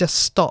career. It just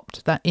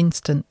stopped that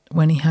instant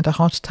when he had a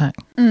heart attack.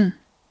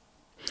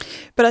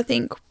 But I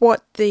think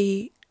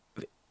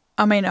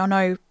I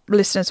know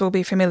listeners will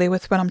be familiar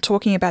with when I'm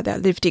talking about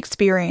that lived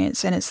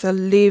experience, and it's the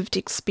lived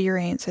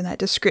experience and that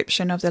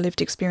description of the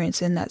lived experience,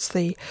 and that's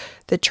the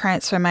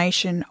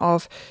transformation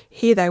of,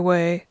 here they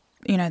were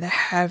they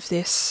have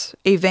this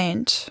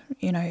event,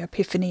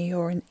 epiphany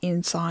or an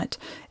insight,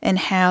 and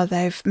how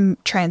they've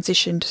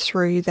transitioned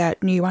through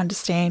that new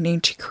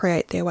understanding to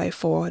create their way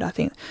forward. I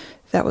think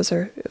that was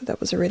a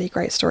really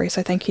great story.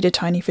 So thank you to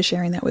Tony for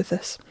sharing that with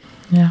us.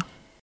 Yeah.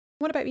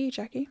 What about you,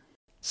 Jackie?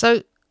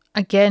 So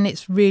again,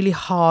 it's really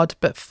hard,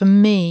 but for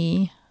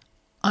me,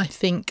 I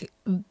think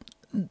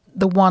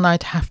the one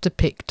I'd have to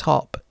pick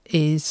top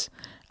is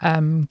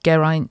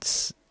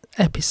Geraint's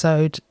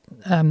episode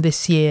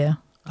this year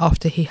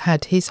after he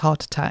had his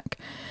heart attack.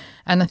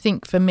 And I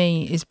think for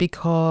me is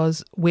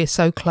because we're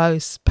so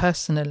close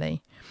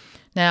personally.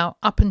 Now,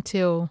 up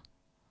until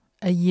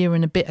a year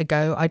and a bit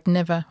ago,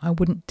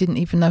 didn't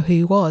even know who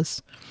he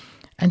was.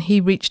 And he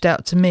reached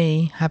out to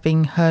me,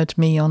 having heard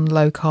me on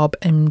Low Carb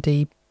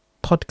MD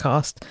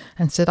podcast,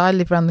 and said, I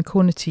live around the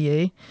corner to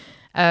you.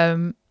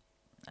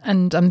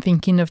 And I'm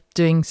thinking of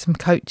doing some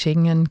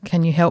coaching, and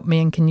can you help me,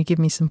 and can you give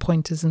me some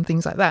pointers and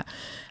things like that?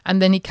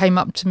 And then he came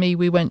up to me.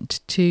 We went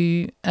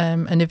to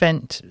an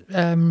event,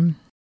 the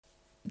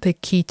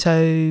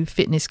Keto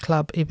Fitness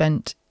Club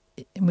event.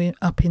 We're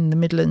up in the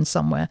Midlands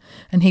somewhere,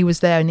 and he was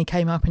there, and he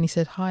came up and he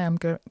said, hi, I'm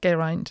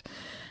Geraint.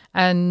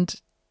 And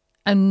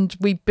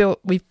we've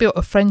built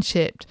a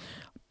friendship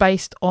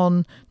based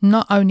on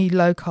not only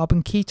low carb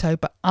and keto,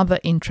 but other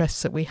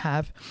interests that we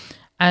have.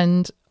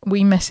 And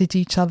we message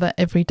each other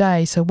every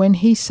day. So when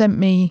he sent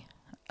me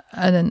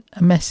a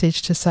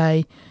message to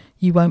say,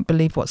 you won't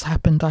believe what's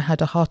happened, I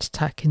had a heart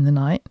attack in the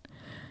night,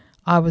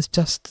 I was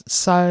just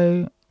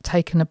so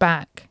taken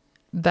aback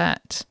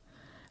that,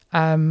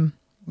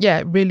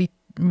 it really,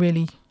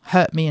 really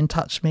hurt me and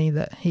touched me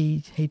that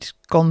he'd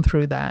gone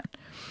through that.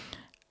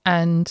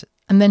 And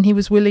then he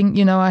was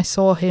willing, I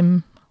saw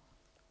him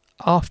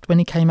after when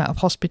he came out of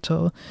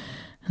hospital,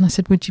 and I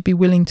said, would you be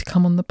willing to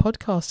come on the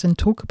podcast and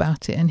talk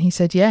about it? And he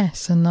said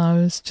yes. And I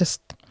was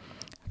just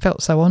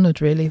felt so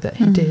honoured, really, that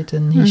he did.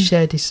 And he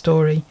shared his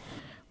story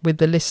with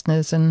the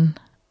listeners. And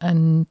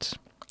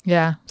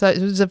so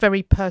it was a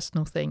very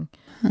personal thing.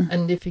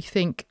 And if you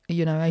think,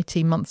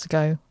 18 months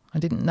ago, I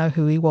didn't know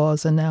who he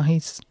was, and now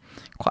he's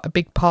quite a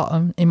big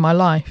part in my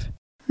life.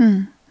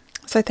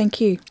 So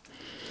thank you.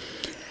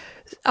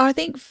 I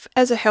think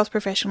as a health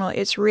professional,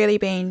 it's really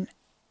been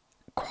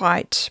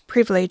quite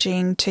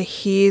privileging to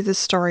hear the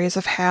stories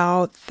of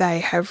how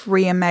they have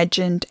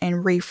reimagined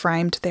and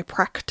reframed their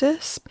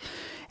practice.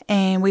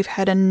 And we've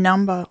had a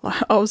number.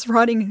 I was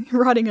writing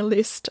a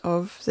list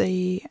of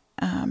the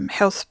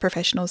health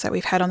professionals that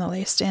we've had on the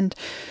list, and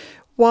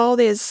while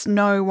there's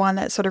no one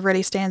that sort of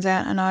really stands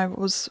out, and I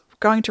was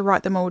going to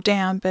write them all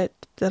down, but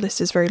the list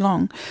is very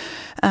long.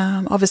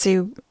 Obviously,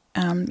 you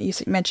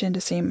mentioned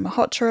Asim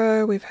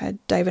Malhotra. We've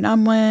had David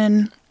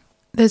Unwin.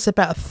 There's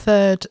about a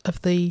third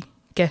of the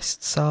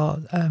guests are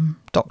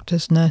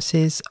doctors,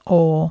 nurses,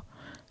 or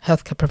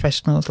healthcare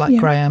professionals like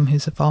Graham,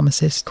 who's a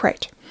pharmacist.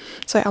 Correct.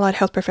 So allied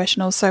health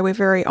professionals. So we're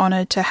very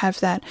honoured to have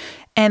that.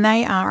 And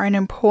they are an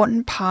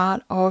important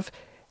part of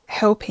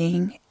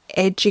helping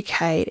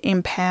educate,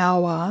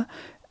 empower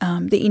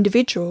the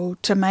individual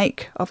to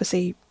make,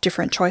 obviously,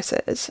 different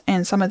choices.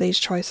 And some of these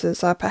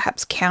choices are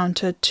perhaps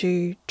counter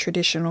to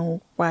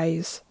traditional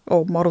ways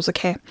or models of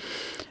care.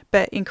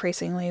 But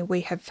increasingly,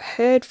 we have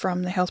heard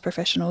from the health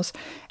professionals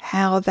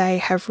how they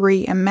have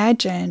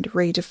reimagined,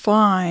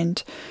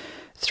 redefined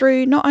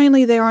through not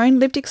only their own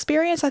lived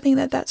experience. I think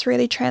that's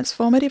really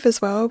transformative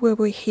as well, where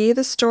we hear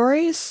the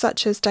stories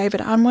such as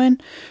David Unwin,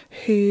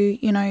 who,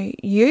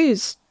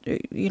 used,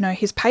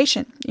 his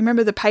patient. You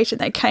remember the patient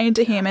that came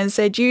to him and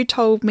said, you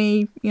told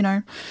me,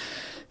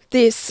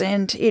 this,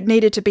 and it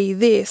needed to be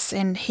this.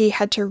 And he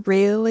had to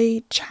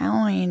really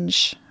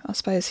challenge, I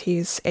suppose,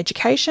 his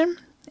education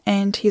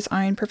and his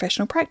own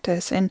professional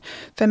practice. And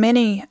for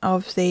many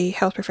of the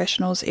health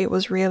professionals, it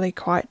was really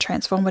quite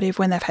transformative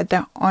when they've had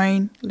their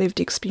own lived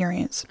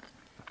experience.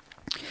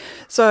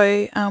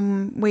 So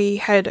we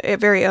had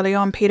very early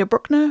on Peter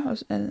Bruckner,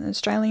 an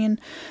Australian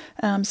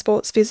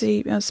sports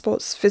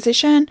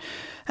physician.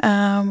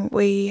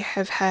 We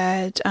have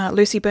had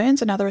Lucy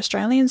Burns, another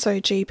Australian,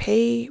 so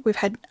GP. We've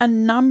had a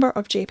number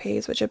of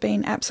GPs which have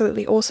been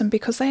absolutely awesome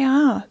because they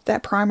are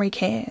that primary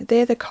care.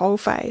 They're the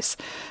coalface.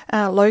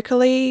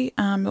 Locally,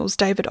 it was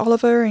David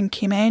Oliver and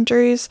Kim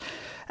Andrews.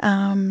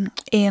 Ian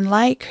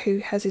Lake, who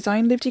has his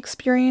own lived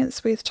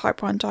experience with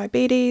type 1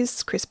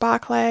 diabetes. Chris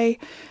Barclay.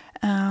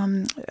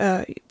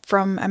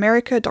 From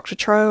America, Dr.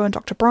 Tro and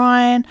Dr.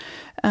 Brian,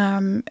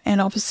 and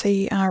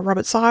obviously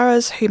Robert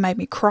Cyrus, who made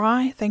me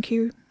cry. Thank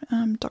you,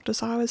 Dr.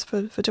 Cyrus,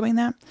 for doing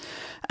that.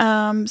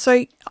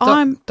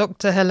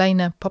 Dr.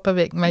 Helena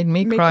Popovic made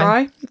me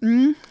cry.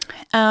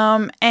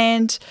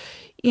 And,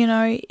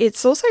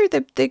 it's also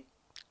the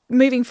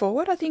moving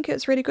forward, I think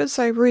it's really good.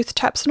 So Ruth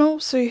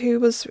Tapsnell, who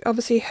was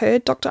obviously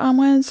heard Dr.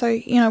 Unwin. So,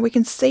 we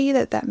can see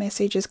that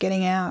message is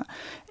getting out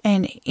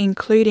and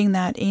including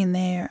that in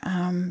their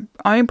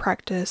own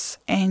practice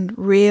and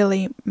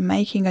really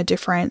making a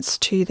difference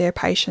to their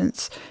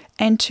patients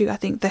and to, I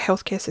think, the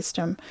healthcare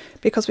system,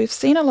 because we've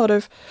seen a lot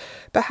of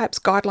perhaps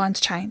guidelines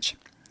change.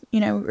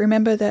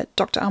 Remember that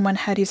Dr. Unwin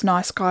had his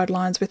nice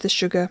guidelines with the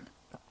sugar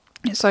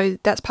So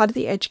that's part of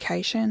the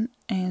education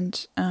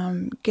and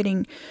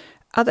getting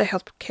other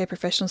healthcare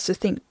professionals to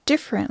think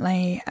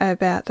differently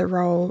about the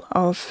role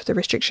of the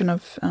restriction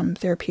of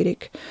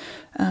therapeutic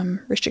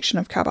restriction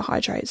of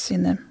carbohydrates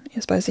in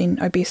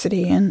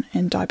obesity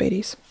and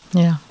diabetes.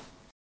 Yeah.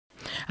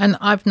 And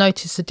I've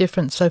noticed a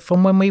difference. So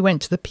from when we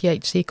went to the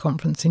PHC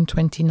conference in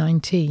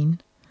 2019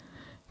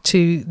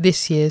 to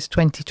this year's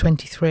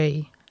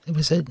 2023, there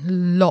was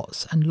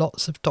lots and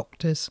lots of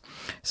doctors.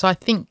 So I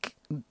think,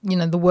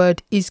 the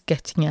word is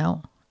getting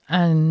out,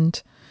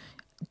 and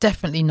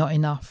definitely not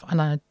enough.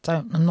 And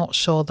I'm not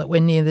sure that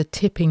we're near the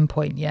tipping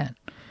point yet.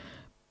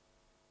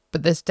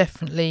 But there's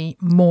definitely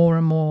more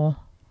and more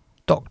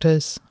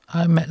doctors.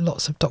 I met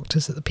lots of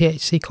doctors at the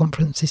PHC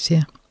conference this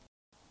year.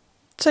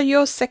 So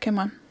your second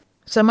one?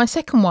 So my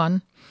second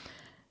one,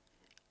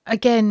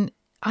 again,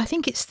 I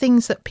think it's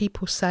things that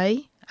people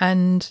say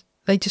and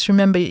they just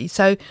remember.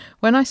 So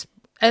when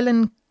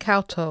Ellen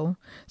Cowtoll,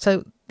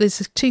 so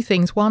there's two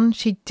things. One,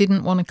 she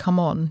didn't want to come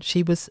on.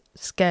 She was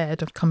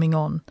scared of coming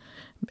on.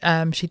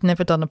 She'd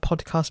never done a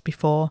podcast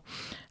before,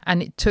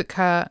 and it took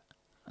her.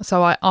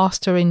 So I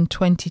asked her in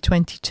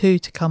 2022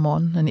 to come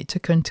on, and it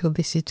took her until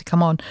this year to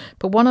come on.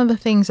 But one of the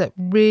things that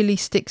really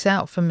sticks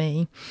out for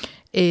me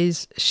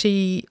is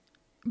she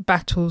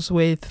battles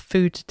with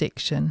food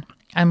addiction.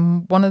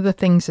 And one of the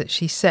things that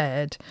she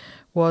said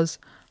was,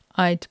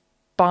 I'd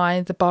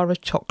buy the bar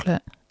of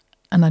chocolate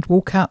and I'd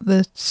walk out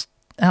the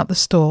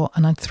store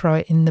and I'd throw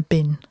it in the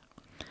bin.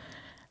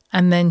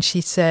 And then she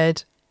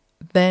said,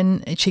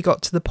 then she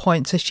got to the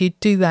point, so she'd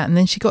do that, and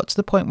then she got to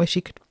the point where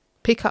she could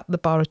pick up the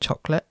bar of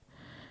chocolate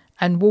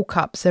and walk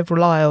up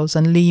several aisles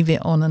and leave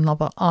it on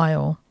another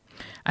aisle.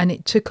 And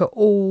it took her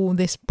all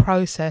this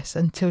process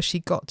until she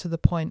got to the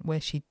point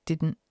where she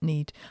didn't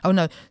need...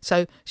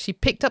 So she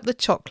picked up the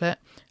chocolate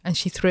and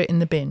she threw it in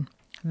the bin.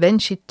 Then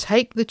she'd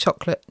take the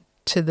chocolate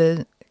to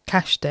the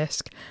cash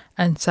desk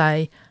and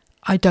say,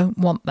 I don't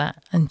want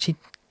that. And she'd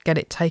get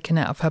it taken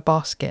out of her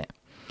basket.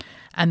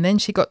 And then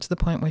she got to the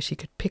point where she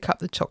could pick up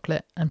the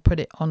chocolate and put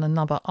it on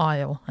another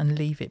aisle and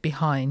leave it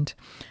behind.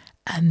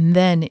 And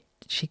then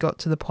she got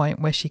to the point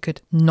where she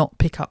could not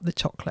pick up the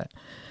chocolate.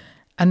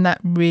 And that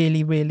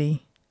really,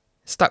 really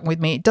stuck with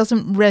me. It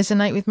doesn't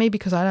resonate with me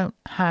because I don't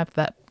have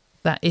that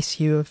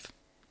issue of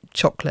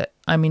chocolate.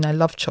 I mean, I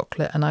love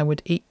chocolate and I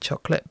would eat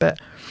chocolate, but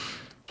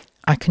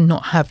I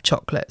cannot have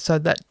chocolate. So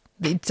that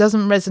it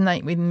doesn't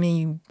resonate with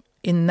me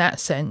in that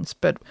sense.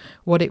 But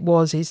what it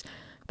was is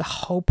the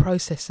whole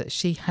process that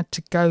she had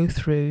to go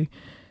through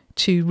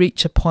to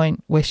reach a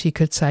point where she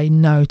could say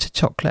no to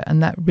chocolate.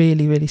 And that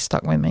really, really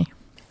stuck with me.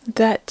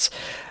 That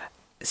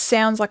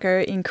sounds like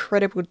an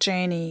incredible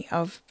journey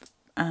of...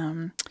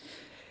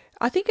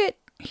 I think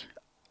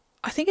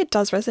it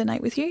does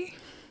resonate with you.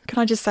 Can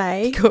I just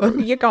say? Go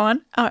on. You're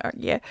gone. Oh,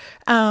 yeah.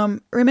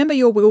 Remember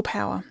your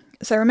willpower.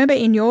 So remember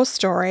in your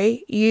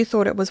story, you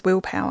thought it was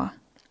willpower.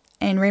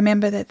 And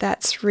remember that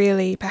that's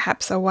really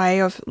perhaps a way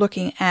of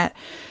looking at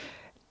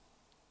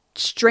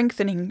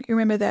strengthening.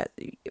 Remember that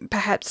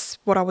perhaps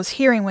what I was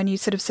hearing when you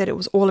sort of said it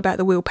was all about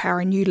the willpower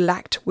and you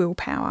lacked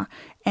willpower.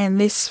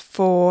 And this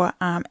for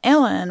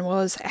Ellen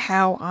was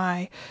how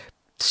I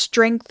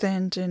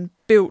strengthened and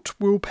built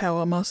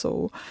willpower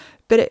muscle,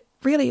 but it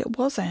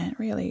wasn't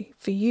really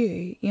for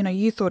you.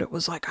 You thought it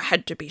was like I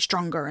had to be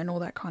stronger and all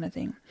that kind of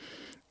thing.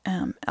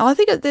 I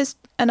think there's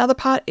another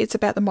part. It's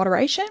about the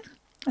moderation.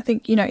 I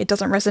think it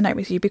doesn't resonate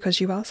with you because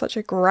you are such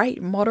a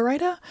great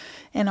moderator,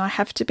 and I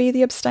have to be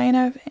the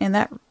abstainer, and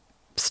that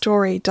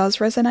story does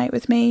resonate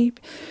with me.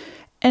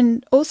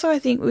 And also, I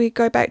think we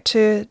go back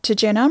to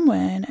Jen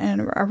Unwin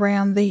and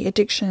around the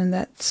addiction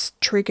that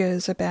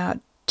triggers about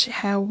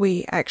how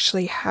we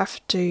actually have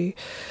to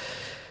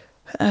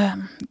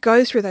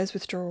go through those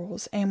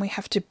withdrawals, and we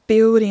have to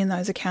build in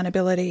those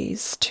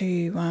accountabilities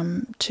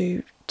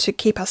to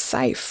keep us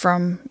safe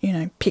from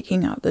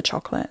picking up the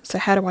chocolate. So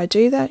how do I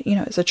do that?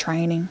 It's a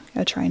training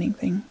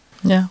thing.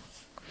 Yeah.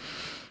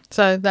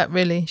 So that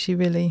really,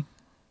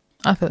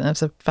 I thought that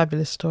was a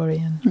fabulous story,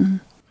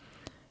 and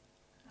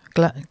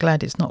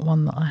glad it's not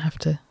one that I have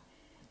to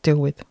deal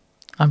with.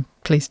 I'm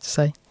pleased to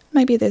say.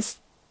 Maybe there's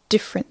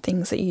different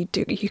things that you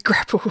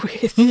grapple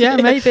with. Yeah,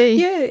 maybe.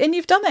 Yeah, and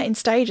you've done that in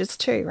stages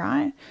too,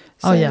 right?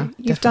 So yeah,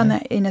 you've done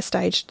that in a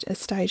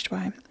staged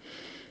way.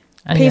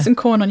 And Peas and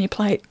corn on your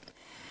plate.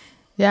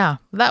 Yeah,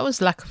 that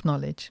was lack of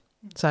knowledge.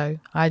 So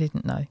I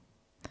didn't know.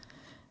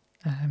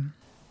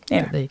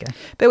 Yeah, there you go.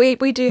 But we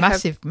do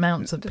massive have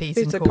amounts of peas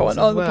and corn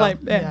on well. the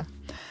plate.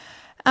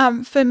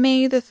 Yeah. For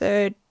me, the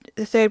third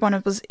one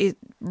it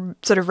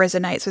sort of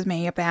resonates with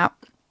me about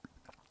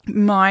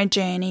my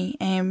journey,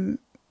 and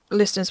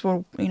listeners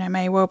will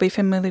may well be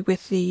familiar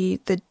with the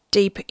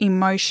deep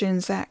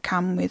emotions that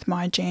come with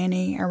my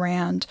journey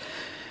around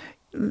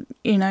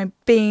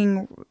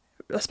being,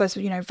 I suppose,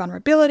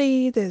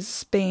 vulnerability.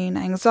 There's been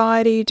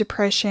anxiety,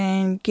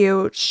 depression,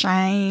 guilt,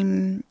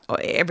 shame,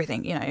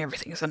 everything.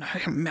 Everything is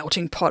a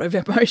melting pot of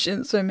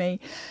emotions for me,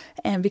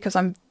 and because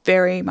I'm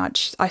very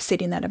much, I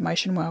sit in that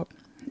emotion world.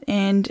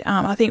 And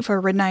I think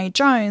for Renee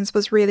Jones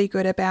was really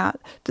good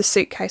about the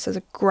suitcase as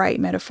a great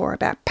metaphor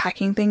about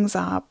packing things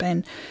up,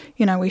 and,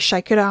 you know, we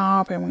shake it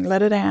up and we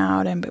let it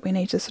out, but we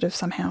need to sort of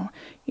somehow,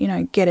 you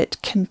know, get it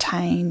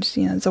contained.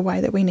 You know, there's a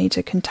way that we need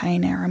to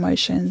contain our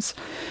emotions.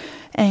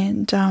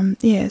 And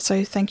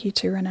so thank you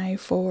to Renee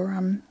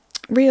for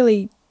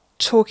really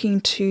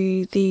talking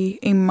to the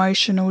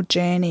emotional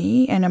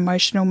journey and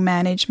emotional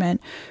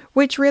management,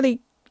 which really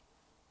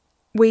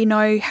we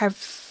know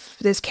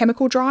there's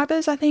chemical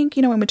drivers, I think,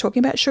 you know, when we're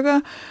talking about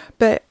sugar,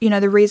 but, you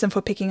know, the reason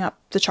for picking up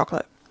the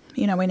chocolate,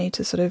 you know, we need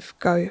to sort of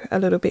go a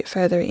little bit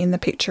further in the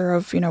picture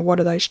of, you know, what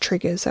are those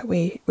triggers that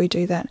we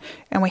do that.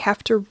 And we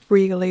have to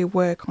really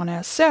work on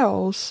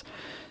ourselves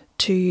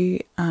to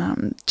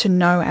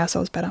know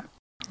ourselves better.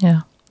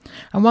 Yeah.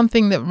 And one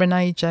thing that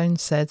Renee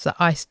Jones says that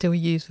I still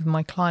use with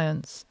my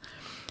clients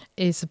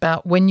is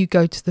about when you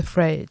go to the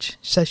fridge.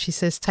 So she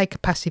says, take a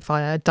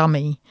pacifier, a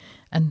dummy,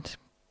 and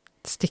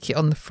stick it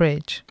on the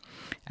fridge.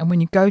 And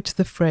when you go to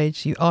the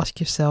fridge, you ask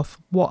yourself,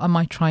 what am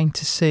I trying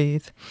to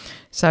soothe?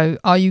 So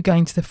are you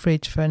going to the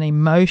fridge for an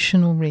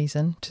emotional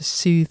reason to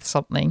soothe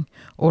something,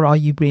 or are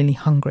you really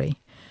hungry?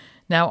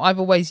 Now, I've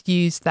always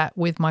used that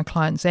with my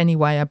clients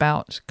anyway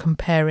about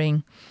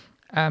comparing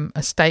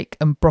a steak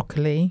and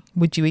broccoli.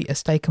 Would you eat a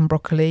steak and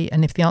broccoli?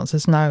 And if the answer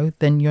is no,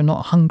 then you're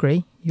not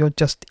hungry. You're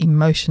just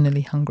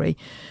emotionally hungry.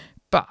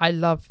 But I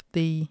love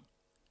the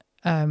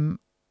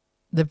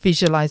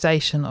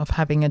visualization of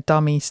having a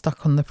dummy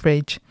stuck on the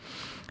fridge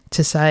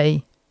to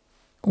say,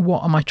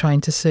 what am I trying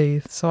to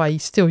soothe? So I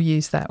still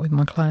use that with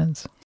my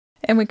clients.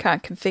 And we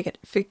can't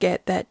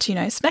forget that, you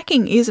know,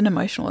 snacking is an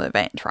emotional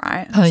event,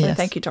 right? Oh, so yes.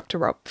 Thank you, Dr.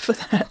 Rob, for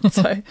that.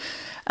 So,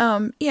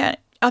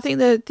 I think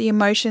the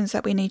emotions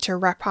that we need to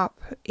wrap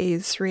up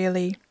is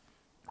really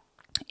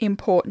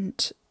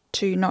important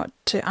to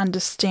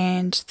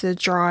understand the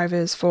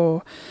drivers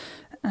for,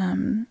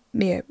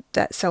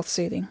 that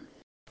self-soothing.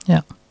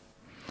 Yeah.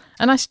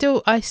 And I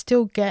still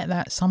get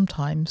that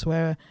sometimes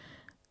where,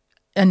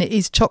 and it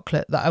is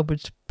chocolate that I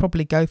would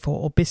probably go for,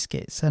 or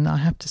biscuits. And I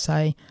have to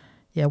say,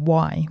 yeah,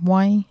 why?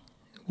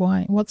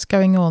 What's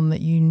going on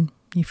that you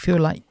feel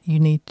like you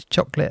need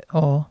chocolate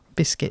or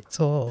biscuits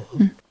or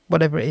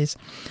whatever it is?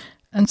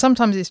 And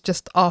sometimes it's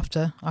just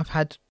after I've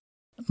had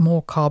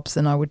more carbs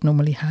than I would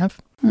normally have.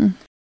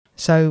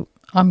 So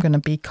I'm going to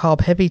be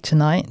carb heavy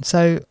tonight.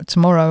 So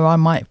tomorrow I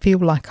might feel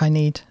like I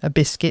need a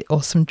biscuit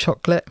or some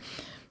chocolate,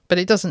 but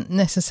it doesn't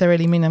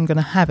necessarily mean I'm going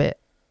to have it.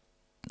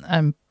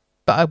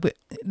 But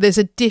there's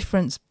a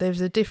difference.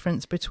 There's a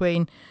difference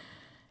between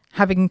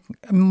having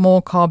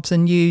more carbs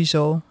than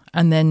usual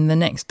and then the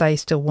next day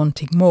still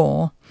wanting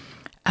more,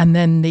 and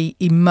then the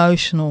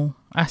emotional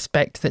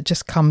aspect that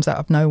just comes out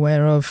of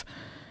nowhere of,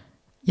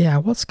 yeah,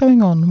 what's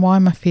going on? Why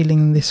am I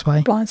feeling this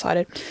way?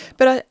 Blindsided.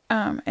 But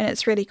and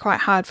it's really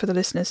quite hard for the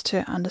listeners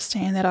to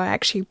understand that I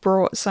actually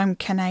brought some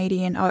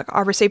Canadian.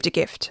 I received a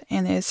gift,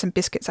 and there's some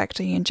biscuits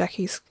actually in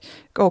Jackie's,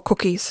 or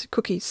cookies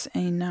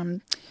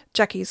in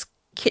Jackie's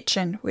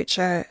kitchen, which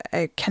a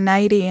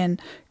Canadian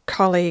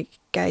colleague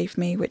gave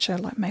me, which are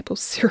like maple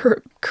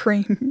syrup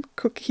cream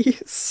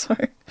cookies. So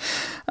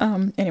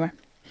anyway,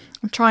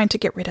 I'm trying to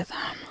get rid of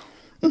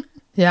them.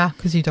 Yeah,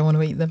 because you don't want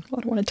to eat them. I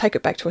don't want to take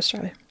it back to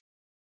Australia.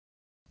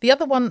 The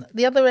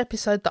other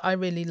episode that I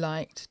really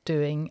liked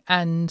doing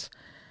was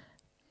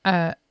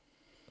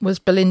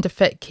Belinda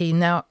Fettke.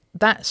 Now,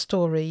 that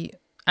story,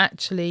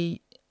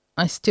 actually,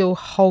 I still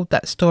hold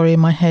that story in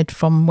my head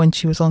from when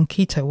she was on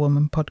Keto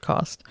Woman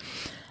podcast.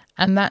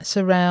 And that's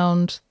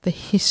around the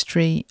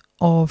history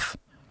of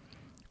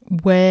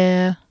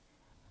where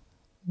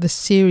the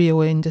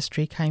cereal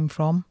industry came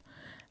from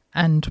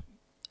and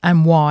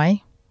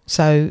why.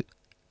 So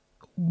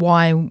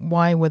why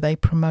were they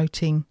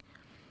promoting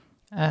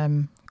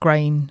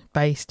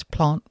grain-based,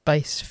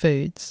 plant-based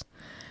foods,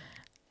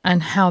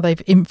 and how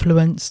they've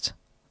influenced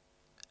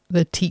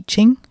the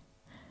teaching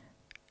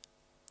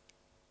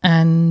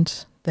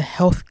and the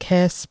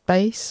healthcare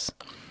space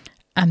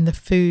and the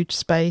food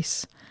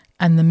space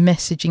and the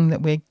messaging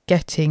that we're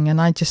getting. And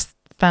I just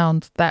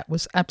found that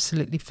was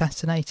absolutely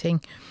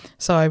fascinating.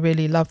 So I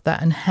really loved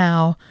that, and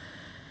how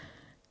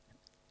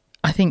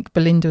I think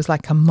Belinda was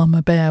like a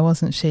mama bear,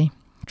 wasn't she?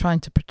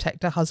 Trying to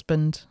protect her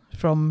husband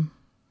from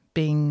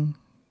being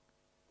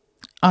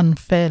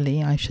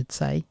unfairly, I should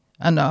say,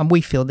 and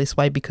we feel this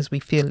way because we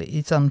feel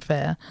it's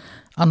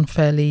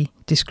unfairly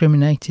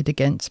discriminated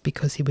against,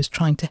 because he was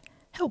trying to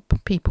help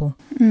people.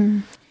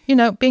 You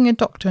know, being a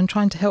doctor and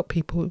trying to help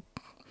people,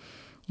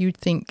 you'd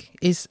think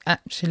is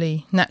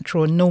actually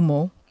natural and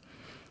normal,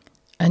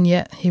 and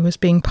yet he was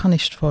being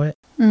punished for it.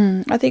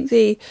 I think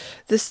the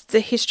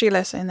history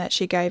lesson that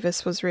she gave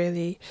us was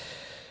really,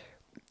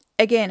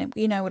 again,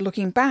 you know, we're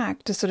looking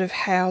back to sort of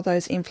how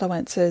those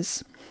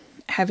influences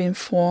have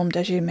informed,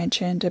 as you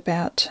mentioned,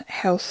 about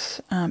health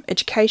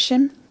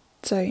education.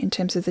 So in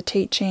terms of the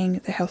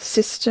teaching, the health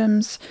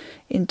systems,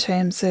 in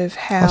terms of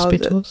how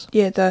hospitals,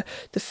 the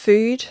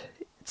food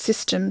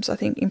systems, I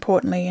think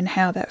importantly, and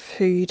how that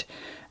food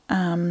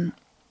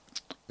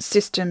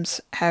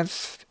systems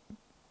have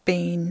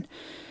been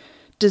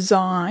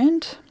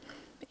designed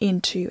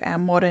into our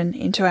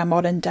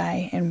modern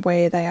day and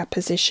where they are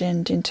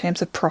positioned in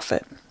terms of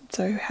profit.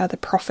 So how the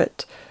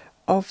profit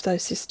of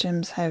those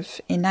systems have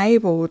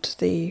enabled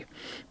the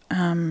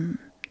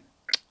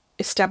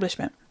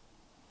establishment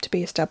to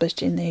be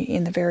established in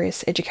the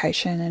various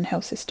education and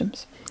health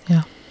systems.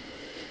 Yeah.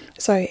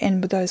 So,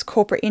 and with those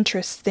corporate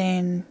interests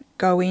then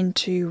go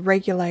into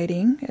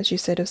regulating, as you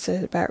said, have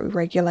said about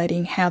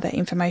regulating how that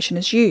information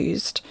is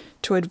used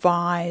to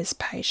advise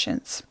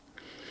patients.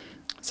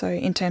 So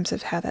in terms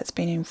of how that's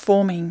been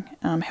informing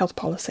health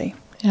policy.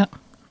 Yeah.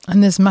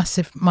 And there's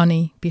massive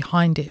money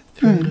behind it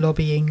through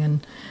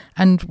lobbying.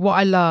 And what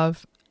I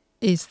love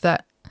is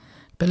that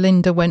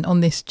Belinda went on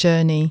this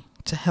journey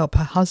to help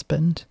her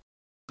husband.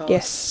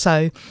 Yes.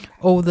 So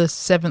all the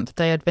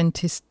Seventh-day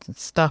Adventist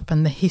stuff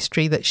and the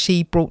history that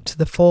she brought to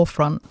the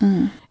forefront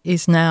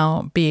is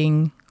now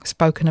being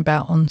spoken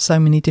about on so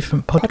many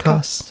different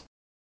podcasts.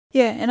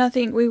 Yeah, and I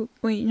think we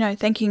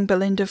thanking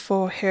Belinda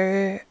for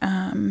her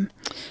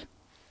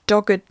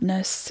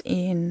doggedness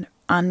in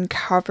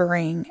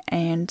uncovering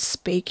and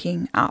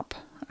speaking up.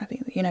 I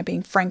think,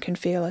 being frank and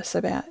fearless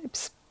about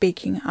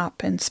speaking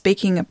up and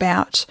speaking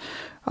about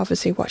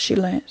obviously what she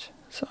learnt.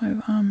 So,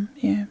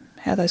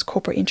 how those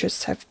corporate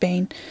interests have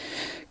been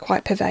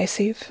quite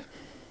pervasive.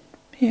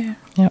 Yeah.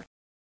 Yep.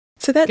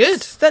 So that's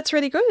good. That's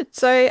really good.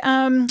 So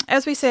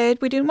as we said,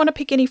 we didn't want to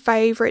pick any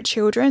favourite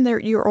children.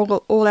 You're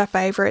all our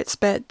favourites,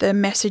 but the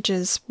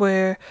messages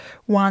were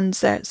ones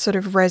that sort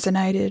of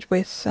resonated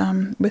with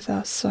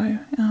us. So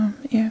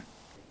yeah.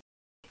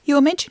 You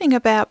were mentioning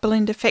about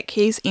Belinda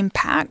Fettke's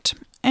impact,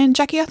 and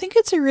Jackie, I think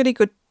it's a really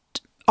good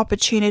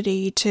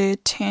opportunity to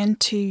turn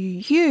to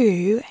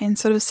you and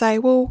sort of say,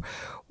 well,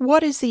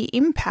 what is the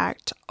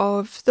impact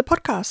of the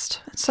podcast?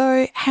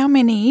 So how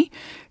many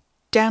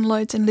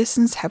downloads and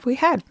listens have we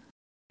had?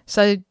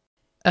 So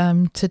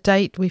to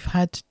date, we've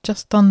had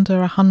just under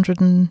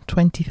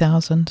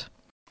 120,000.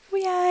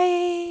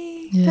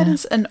 Yay! Yeah. That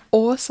is an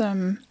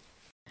awesome...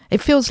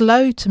 It feels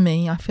low to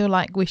me. I feel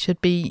like we should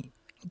be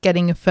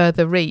getting a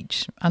further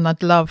reach, and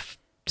I'd love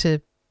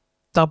to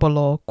double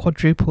or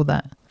quadruple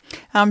that.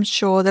 I'm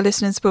sure the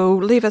listeners will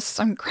leave us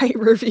some great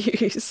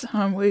reviews.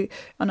 I know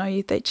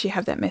that you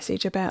have that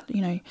message about,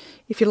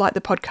 if you like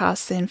the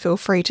podcast, then feel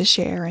free to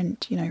share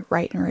and,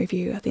 rate and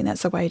review. I think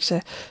that's a way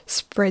to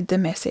spread the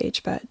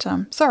message. But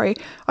sorry,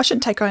 I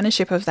shouldn't take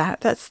ownership of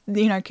that. That's,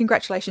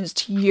 congratulations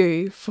to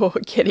you for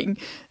getting,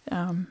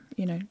 the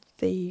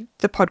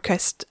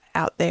podcast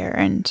out there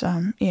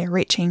and,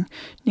 reaching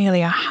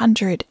nearly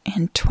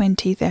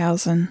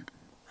 120,000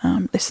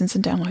 listens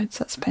and downloads.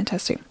 That's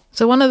fantastic.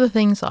 So one of the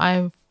things that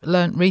I've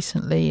learned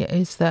recently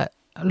is that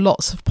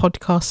lots of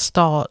podcasts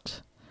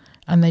start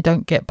and they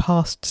don't get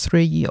past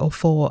 3 or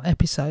 4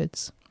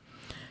 episodes.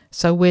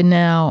 So we're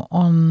now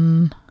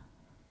on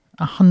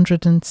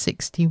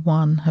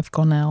 161 have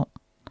gone out.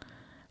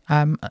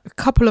 A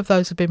couple of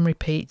those have been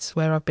repeats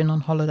where I've been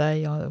on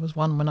holiday. There was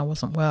one when I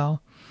wasn't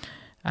well.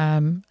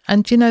 And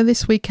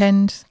this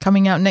weekend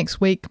coming out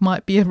next week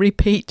might be a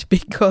repeat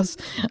because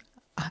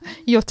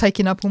you're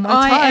taking up all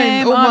my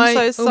time. I'm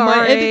so sorry. All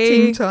my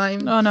editing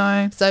time. Oh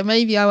no. So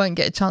maybe I won't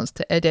get a chance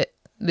to edit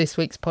this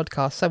week's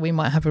podcast, so we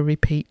might have a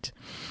repeat.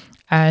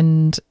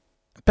 But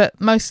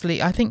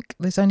mostly I think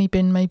there's only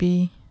been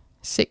maybe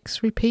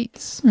 6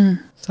 repeats.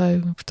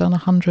 So we've done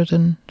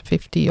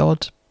 150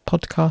 odd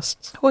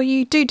podcasts. Well,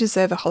 you do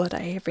deserve a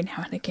holiday every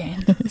now and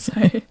again.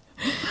 So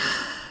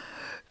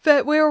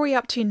but where are we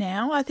up to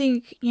now? I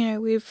think,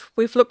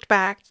 we've looked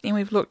back and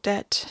we've looked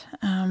at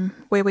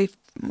where we'll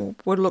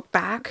look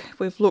back.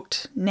 We've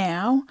looked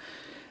now.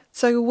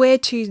 So where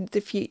to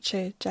the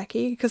future,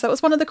 Jackie? Because that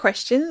was one of the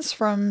questions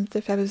from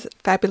the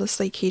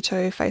Fabulously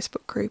Keto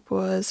Facebook group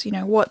was,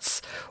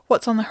 what's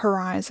on the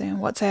horizon?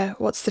 What's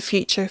the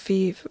future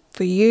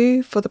for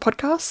you for the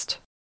podcast?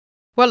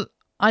 Well,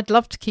 I'd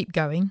love to keep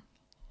going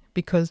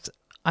because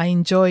I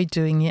enjoy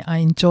doing it. I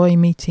enjoy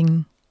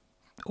meeting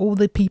all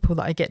the people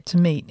that I get to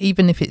meet,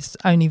 even if it's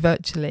only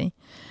virtually.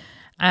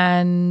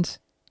 And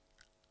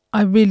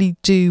I really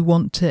do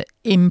want to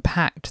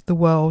impact the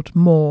world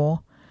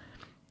more.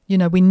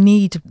 We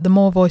need the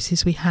more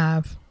voices we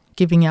have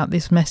giving out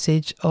this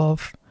message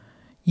of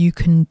you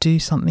can do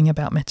something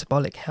about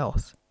metabolic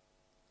health.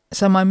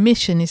 So my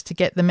mission is to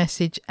get the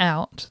message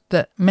out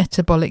that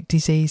metabolic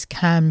disease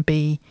can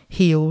be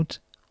healed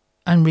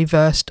and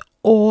reversed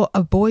or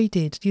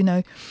avoided.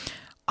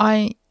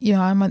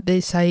 I'm at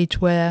this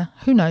age where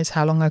who knows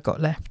how long I've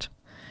got left.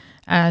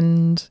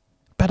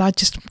 But I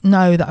just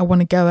know that I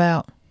want to go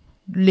out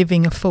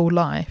living a full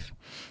life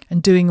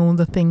and doing all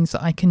the things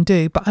that I can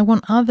do. But I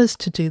want others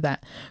to do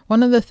that.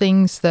 One of the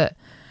things that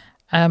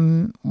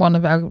one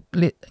of our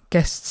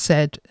guests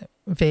said,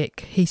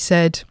 Vic, he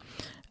said,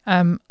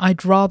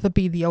 I'd rather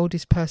be the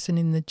oldest person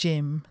in the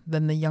gym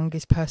than the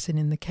youngest person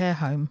in the care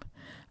home.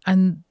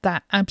 And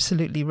that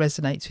absolutely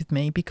resonates with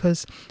me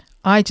because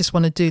I just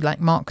want to do like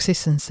Mark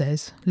Sisson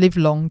says, live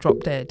long,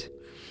 drop dead.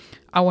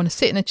 I want to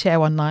sit in a chair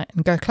one night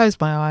and go close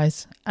my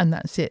eyes and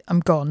that's it.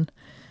 I'm gone.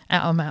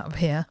 I'm out of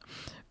here.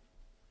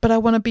 but I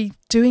want to be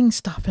doing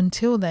stuff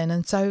until then.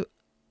 And so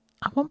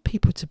I want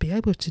people to be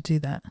able to do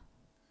that.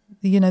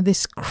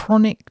 This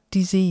chronic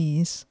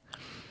disease,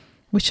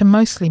 which are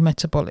mostly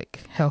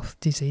metabolic health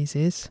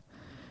diseases,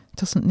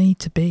 doesn't need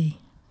to be.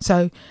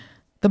 So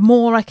the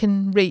more I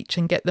can reach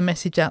and get the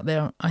message out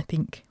there, I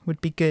think would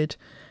be good,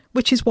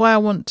 which is why I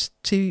want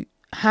to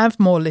have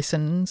more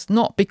listens,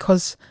 not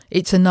because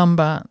it's a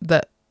number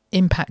that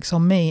impacts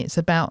on me. It's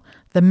about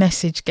the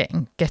message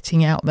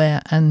getting out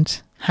there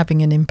and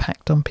having an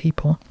impact on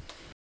people.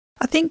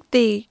 I think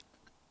the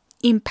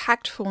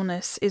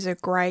impactfulness is a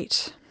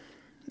great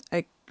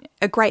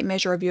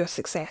measure of your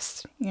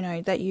success,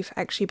 that you've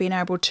actually been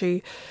able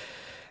to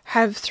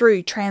have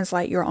through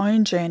translate your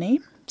own journey.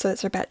 So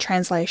it's about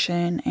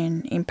translation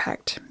and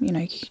impact.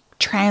 You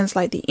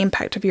translate the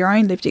impact of your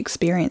own lived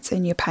experience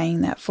and you're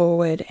paying that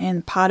forward.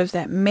 And part of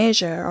that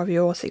measure of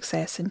your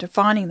success and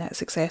defining that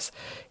success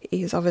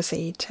is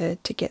obviously to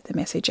get the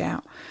message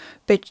out.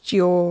 But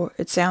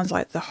it sounds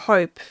like the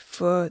hope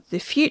for the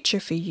future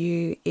for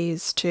you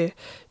is to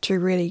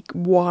really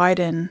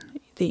widen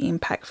the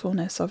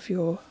impactfulness of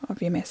your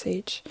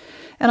message.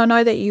 And I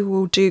know that you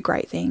will do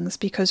great things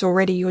because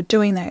already you're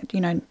doing that,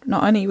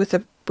 not only with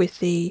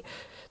the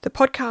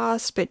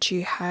podcast, but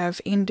you have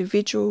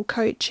individual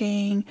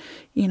coaching,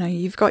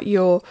 you've got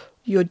your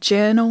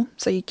journal,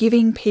 so you're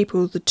giving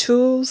people the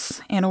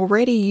tools, and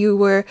already you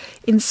were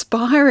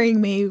inspiring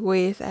me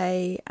with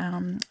a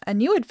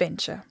new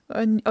adventure,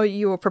 or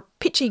you were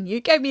pitching.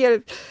 You gave me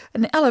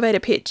an elevator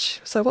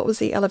pitch. So what was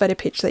the elevator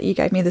pitch that you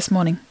gave me this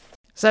morning?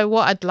 So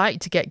what I'd like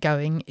to get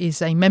going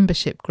is a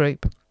membership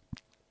group,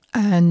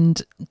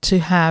 and to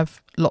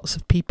have lots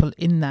of people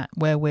in that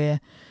where we're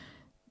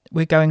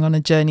going on a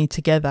journey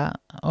together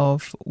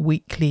of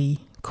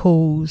weekly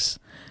calls,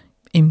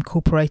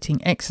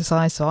 incorporating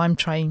exercise. So I'm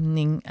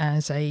training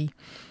as a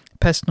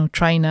personal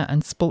trainer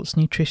and sports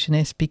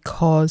nutritionist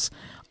because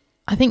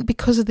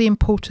of the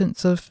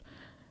importance of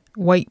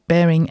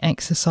weight-bearing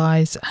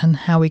exercise and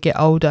how we get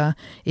older,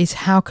 is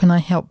how can I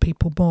help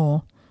people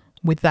more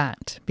with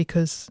that?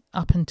 Because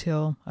up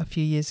until a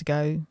few years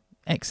ago,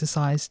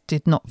 exercise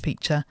did not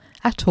feature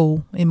at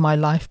all in my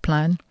life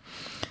plan.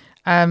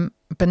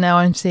 But now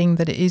I'm seeing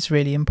that it is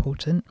really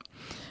important.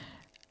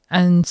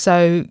 And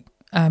so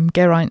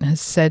Geraint has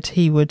said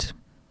he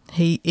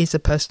is a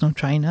personal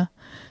trainer.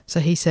 So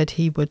he said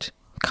he would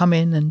come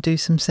in and do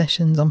some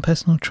sessions on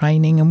personal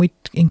training, and we'd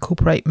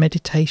incorporate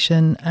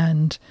meditation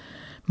and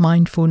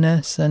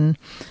mindfulness. And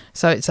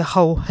so it's a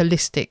whole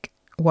holistic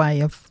way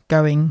of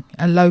going,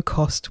 a low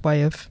cost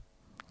way of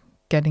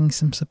getting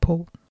some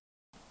support.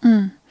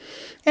 And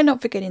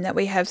not forgetting that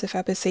we have the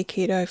Fabulously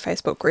Keto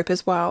Facebook group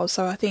as well.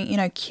 So I think,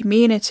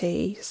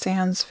 community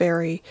sounds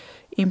very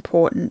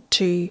important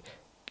to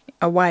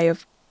a way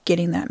of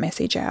getting that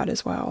message out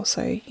as well.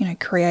 So,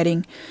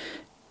 creating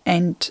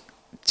and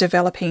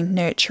developing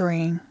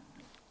nurturing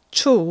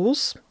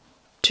tools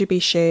to be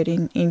shared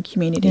in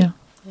community. Yeah.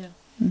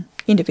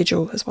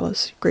 Individual as well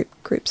as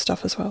group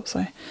stuff as well. So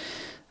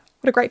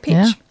what a great pitch.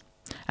 Yeah.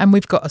 And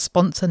we've got a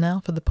sponsor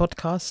now for the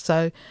podcast,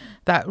 so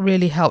that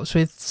really helps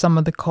with some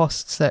of the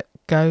costs that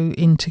go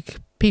into.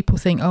 People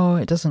think,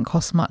 it doesn't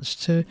cost much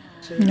to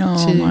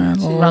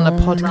run a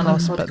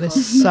podcast, but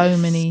there's so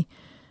many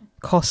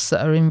costs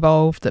that are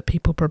involved that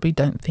people probably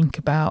don't think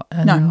about,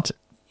 and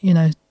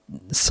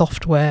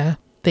software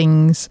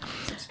things,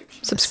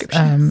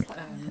 subscription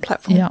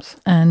platforms,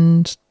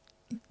 and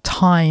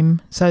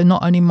time. So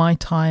not only my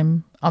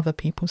time, other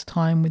people's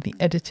time with the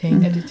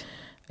editing.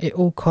 It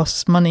all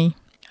costs money.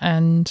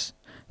 And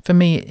for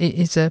me, it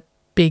is a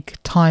big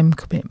time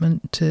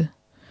commitment to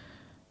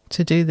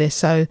do this.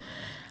 So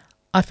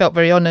I felt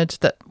very honoured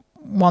that,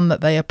 one,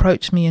 that they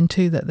approached me, and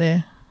two, that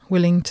they're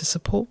willing to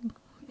support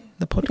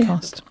the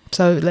podcast. Yeah.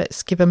 So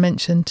let's give a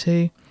mention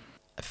to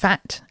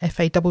FAT,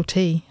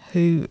 F-A-T-T,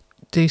 who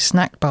do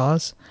snack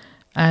bars,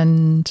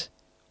 and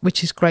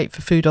which is great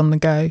for food on the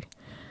go.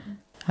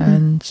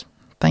 And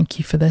thank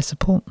you for their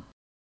support.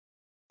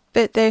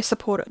 But their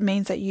support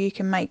means that you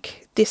can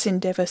make this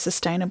endeavour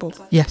sustainable.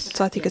 Yes.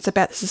 So I think it's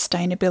about the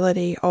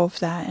sustainability of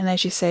that. And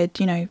as you said,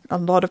 a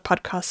lot of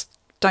podcasts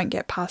don't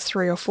get past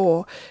 3 or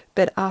 4,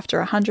 but after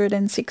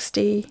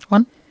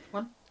 161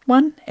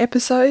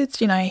 episodes,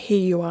 here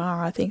you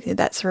are. I think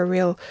that's a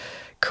real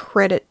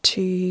credit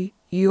to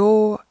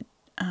your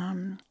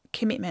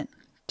commitment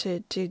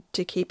to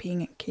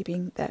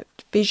keeping that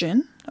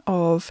vision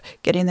of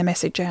getting the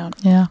message out.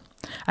 Yeah.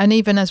 And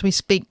even as we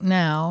speak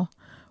now,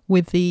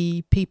 with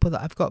the people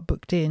that I've got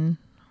booked in,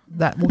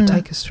 that will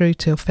take us through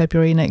till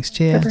February next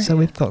year. So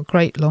we've got a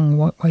great long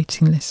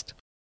waiting list.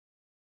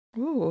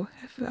 Ooh,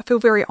 I feel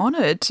very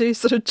honoured to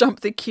sort of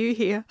jump the queue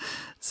here.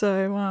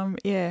 So,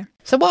 yeah.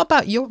 So what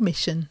about your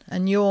mission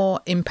and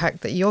your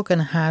impact that you're going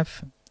to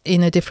have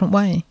in a different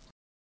way?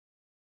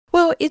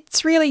 Well,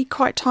 it's really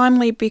quite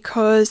timely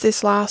because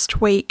this last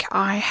week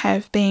I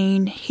have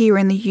been here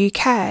in the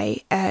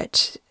UK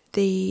at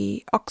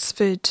the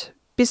Oxford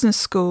Business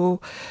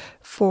School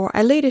for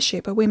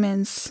a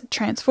women's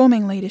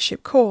transforming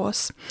leadership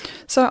course.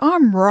 So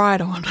I'm right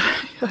on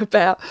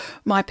about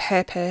my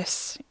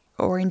purpose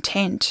or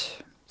intent,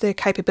 the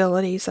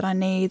capabilities that I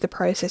need, the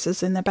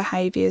processes and the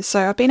behaviours.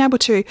 So I've been able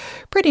to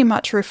pretty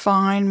much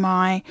refine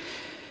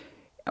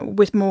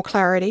with more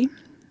clarity,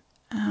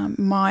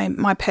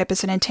 my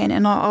purpose and intent.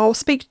 And I'll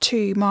speak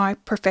to my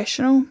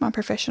professional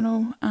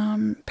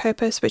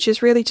purpose, which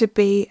is really to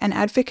be an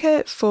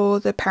advocate for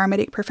the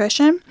paramedic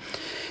profession.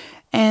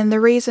 And the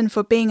reason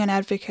for being an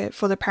advocate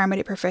for the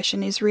paramedic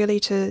profession is really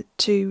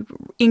to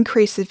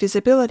increase the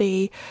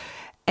visibility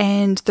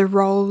and the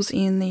roles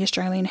in the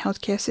Australian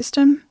healthcare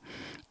system.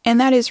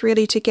 And that is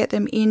really to get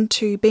them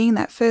into being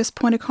that first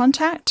point of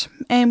contact.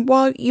 And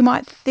while you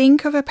might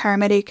think of a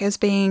paramedic as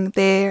being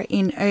there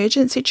in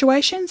urgent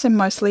situations, and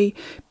mostly,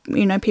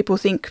 people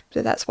think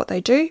that that's what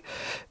they do,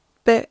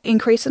 but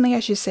increasingly,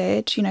 as you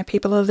said,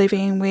 people are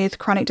living with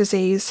chronic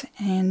disease,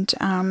 and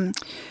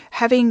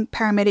having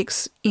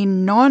paramedics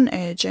in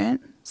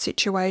non-urgent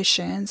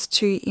situations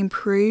to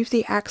improve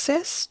the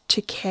access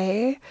to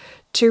care,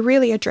 to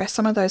really address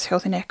some of those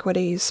health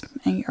inequities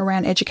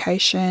around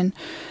education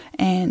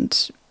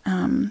and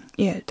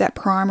that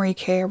primary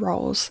care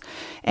roles.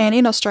 And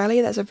in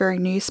Australia, that's a very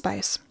new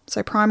space.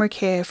 So primary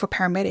care for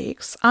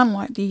paramedics,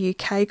 unlike the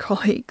UK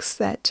colleagues,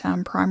 that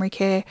primary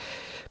care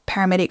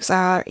paramedics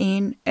are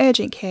in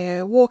urgent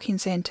care, walk-in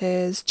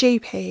centres,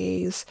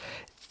 GPs.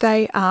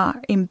 They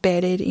are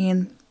embedded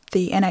in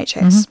the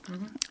NHS.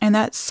 Mm-hmm. And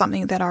that's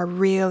something that I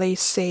really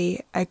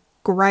see a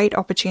great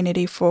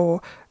opportunity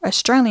for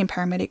Australian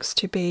paramedics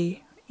to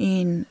be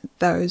in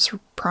those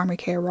primary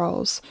care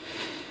roles.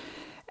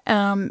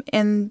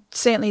 And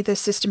certainly the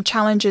system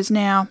challenges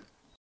now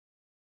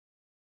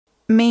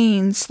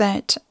means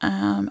that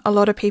a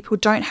lot of people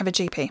don't have a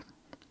GP.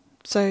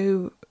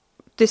 So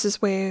this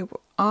is where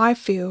I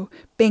feel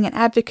being an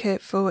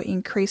advocate for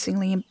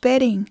increasingly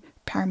embedding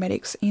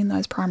paramedics in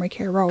those primary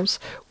care roles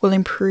will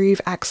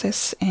improve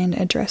access and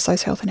address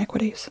those health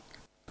inequities.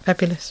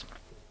 Fabulous.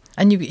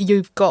 And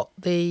you've got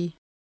the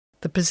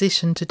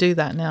position to do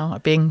that now,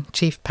 being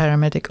Chief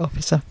Paramedic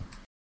Officer.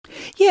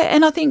 Yeah,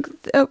 and I think,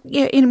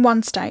 in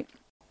one state.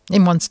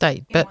 In one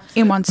state, but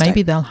in one state.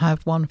 Maybe they'll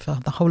have one for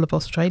the whole of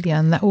Australia,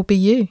 and that will be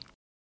you.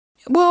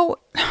 Well,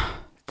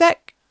 that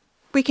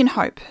we can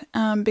hope,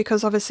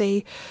 because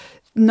obviously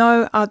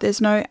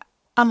there's no,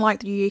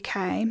 unlike the UK,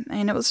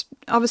 and it was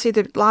obviously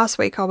last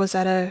week I was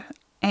at a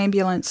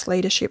ambulance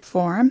leadership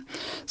forum,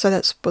 so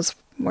that was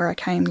where I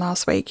came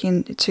last week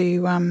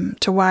to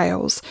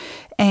Wales,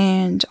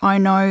 and I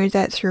know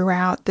that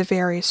throughout the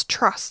various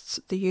trusts,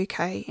 the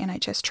UK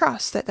NHS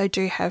trusts, that they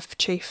do have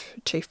chief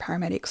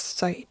paramedics,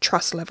 so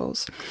trust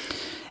levels.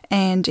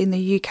 And in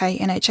the UK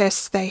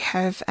NHS, they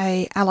have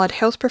a allied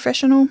health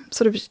professional,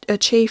 sort of a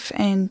chief,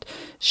 and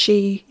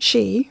she,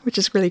 which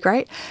is really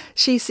great,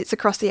 she sits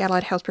across the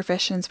allied health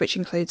professions, which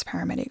includes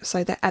paramedics.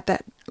 So that at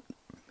that,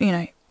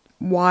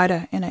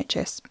 wider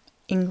NHS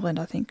England,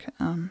 I think,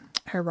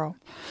 her role.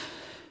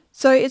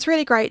 So it's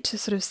really great to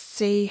sort of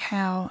see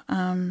how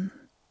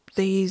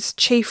these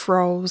chief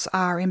roles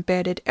are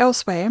embedded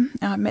elsewhere.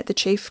 I met the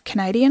chief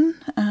Canadian,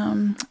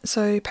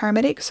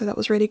 paramedic, so that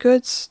was really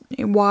good,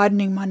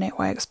 widening my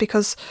networks,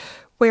 because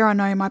where I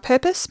know my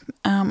purpose,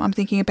 I'm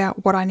thinking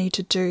about what I need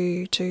to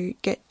do to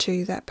get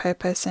to that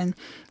purpose. And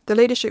the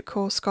leadership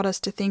course got us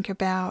to think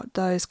about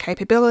those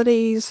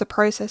capabilities, the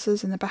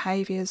processes and the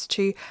behaviours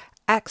to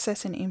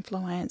access and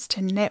influence,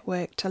 to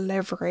network, to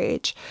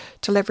leverage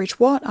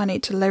what I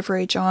need to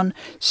leverage on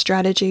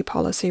strategy,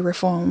 policy,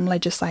 reform,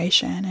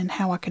 legislation, and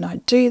how can I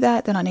do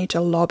that? Then I need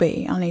to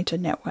lobby, I need to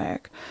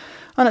network.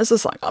 And it's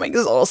just like, I'm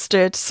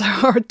exhausted. So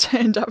I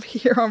turned up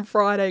here on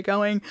Friday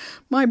going,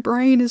 my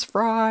brain is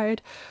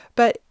fried.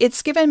 But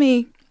it's given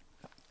me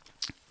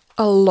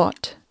a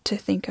lot to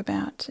think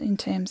about in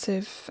terms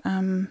of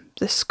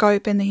the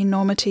scope and the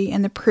enormity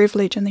and the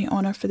privilege and the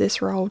honour for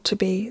this role to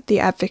be the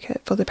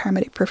advocate for the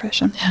paramedic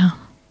profession. Yeah.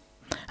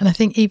 And I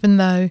think even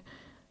though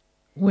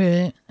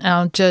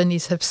our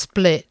journeys have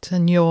split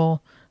and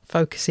you're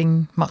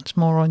focusing much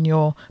more on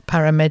your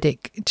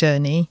paramedic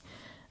journey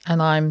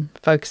and I'm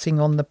focusing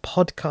on the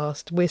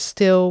podcast, we're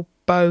still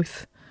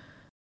both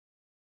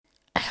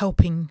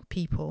helping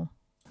people.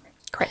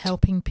 Correct.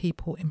 Helping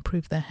people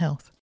improve their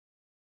health.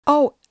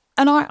 Oh,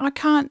 and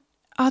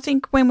I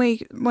think when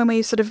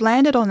we sort of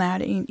landed on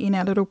that in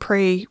our little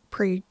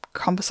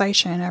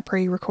pre-conversation, our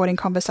pre-recording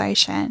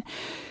conversation,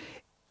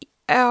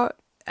 our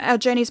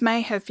journeys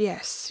may have,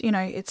 yes,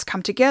 it's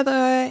come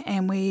together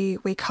and we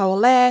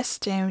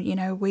coalesced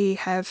and, we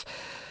have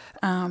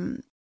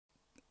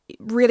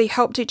really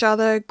helped each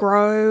other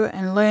grow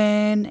and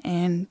learn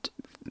and,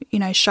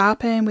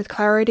 sharpen with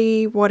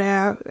clarity what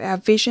our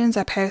visions,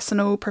 our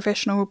personal,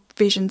 professional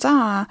visions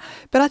are.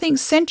 But I think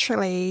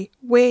centrally,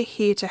 we're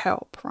here to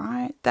help,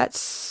 right? That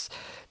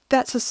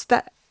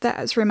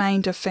has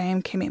remained a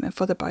firm commitment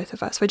for the both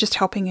of us. We're just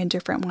helping in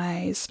different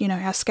ways.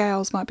 Our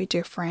scales might be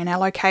different, our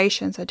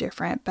locations are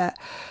different, but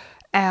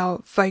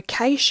our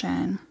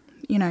vocation,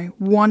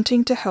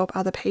 wanting to help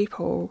other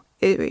people,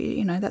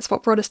 that's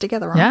what brought us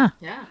together, right?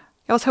 Yeah.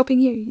 I was helping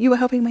you. You were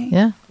helping me.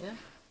 Yeah.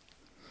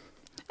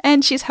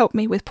 And she's helped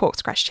me with pork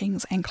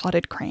scratchings and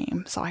clotted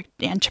cream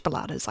and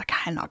chipolatas. I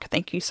cannot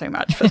thank you so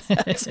much for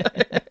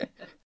that.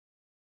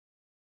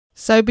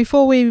 So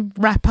before we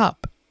wrap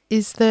up,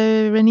 is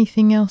there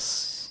anything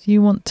else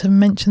you want to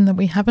mention that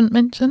we haven't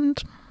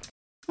mentioned?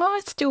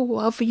 I still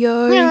love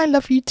you. Yeah, I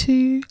love you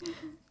too.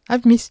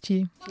 I've missed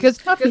you.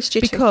 I've missed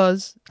you too.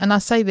 And I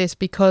say this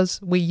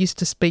because we used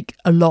to speak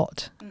a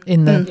lot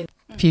in the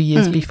few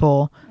years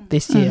before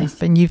this year.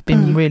 And you've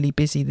been really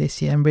busy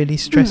this year and really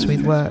stressed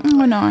with work.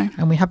 I know.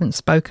 And we haven't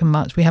spoken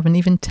much. We haven't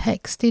even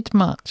texted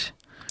much.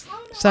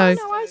 I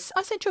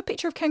sent you a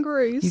picture of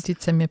kangaroos. You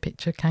did send me a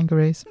picture of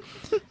kangaroos.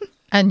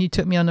 And you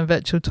took me on a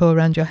virtual tour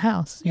around your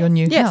house, your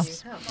new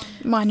house.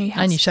 My new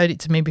house. And you showed it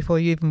to me before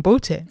you even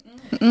bought it.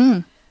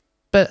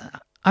 But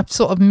I've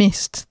sort of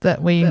missed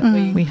that we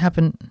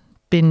haven't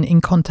been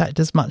in contact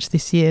as much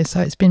this year.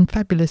 So it's been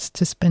fabulous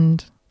to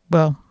spend,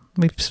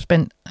 we've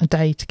spent a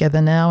day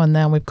together now, and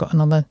now we've got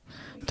another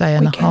day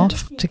and a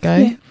half to go.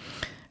 Yeah.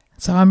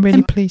 So I'm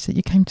really pleased that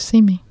you came to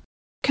see me.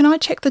 Can I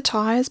check the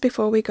tyres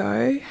before we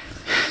go?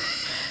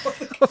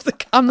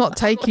 I'm not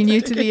taking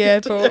you to the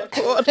airport.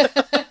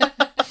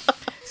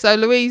 So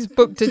Louise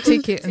booked a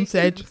ticket and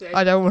said,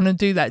 I don't want to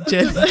do that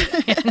journey.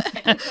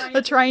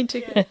 A train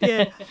ticket,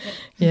 yeah.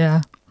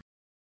 Yeah.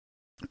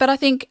 But I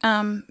think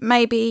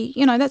maybe,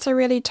 that's a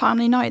really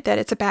timely note, that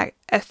it's about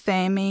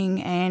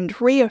affirming and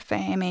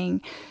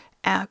reaffirming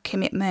our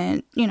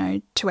commitment,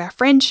 to our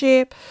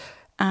friendship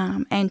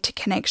and to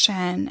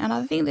connection. And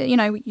I think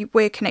that,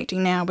 we're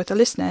connecting now with the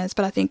listeners,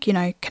 but I think,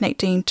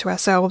 connecting to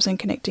ourselves and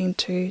connecting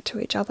to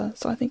each other.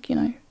 So I think,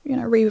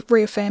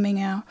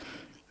 reaffirming our,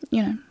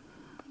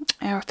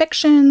 our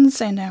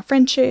affections and our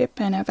friendship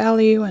and our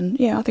value. And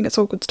yeah, I think it's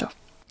all good stuff.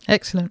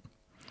 Excellent.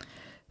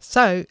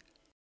 So,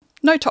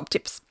 no top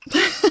tips.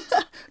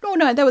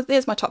 No,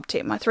 there's my top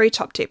tip. My 3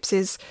 top tips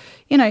is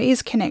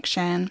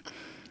connection.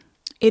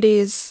 It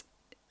is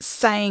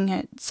saying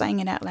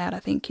it out loud, I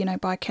think,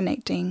 by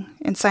connecting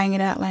and saying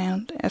it out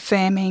loud,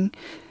 affirming,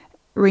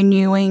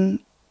 renewing,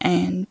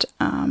 and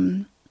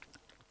I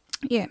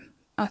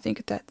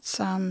think that's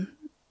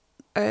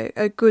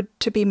a good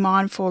to be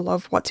mindful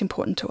of what's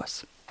important to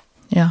us.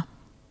 Yeah.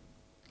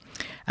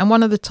 And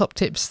one of the top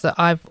tips that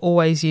I've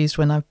always used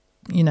when I've,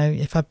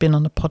 if I've been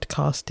on a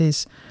podcast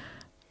is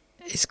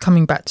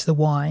coming back to the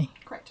why.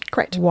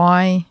 Correct.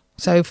 Why?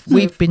 So if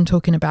we've been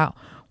talking about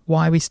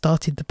why we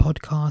started the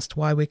podcast,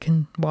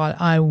 why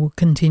I will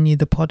continue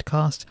the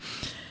podcast.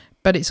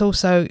 But it's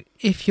also,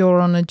 if you're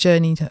on a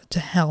journey to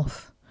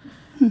health,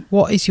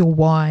 what is your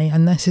why?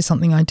 And this is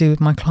something I do with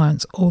my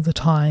clients all the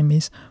time,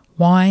 is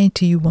why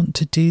do you want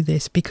to do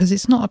this? Because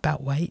it's not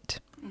about weight.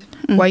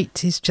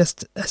 Weight is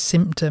just a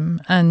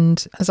symptom.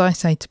 And as I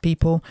say to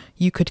people,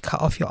 you could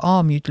cut off your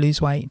arm, you'd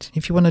lose weight.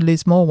 If you want to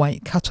lose more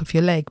weight, cut off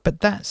your leg.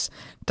 But that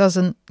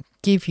doesn't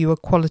give you a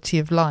quality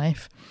of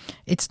life.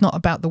 It's not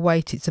about the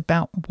weight. It's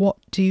about what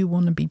do you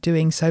want to be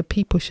doing. So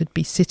people should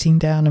be sitting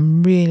down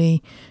and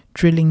really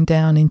drilling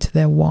down into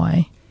their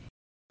why.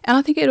 And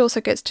I think it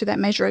also gets to that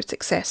measure of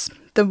success,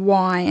 the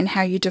why and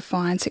how you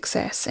define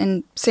success.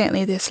 And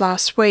certainly this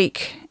last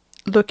week,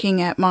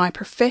 looking at my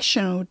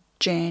professional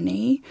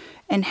journey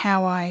and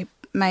how I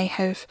may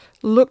have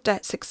looked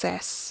at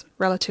success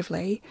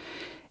relatively,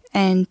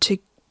 and to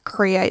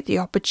create the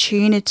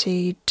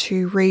opportunity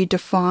to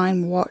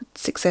redefine what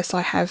success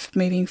I have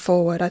moving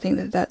forward. I think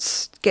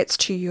that gets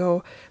to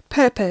your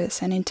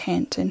purpose and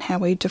intent and how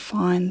we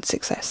define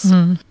success.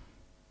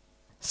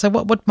 So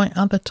what would my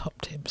other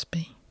top tips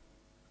be?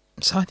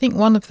 So I think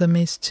one of them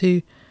is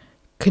to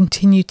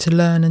continue to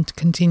learn and to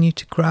continue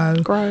to grow.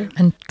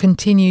 And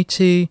continue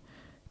to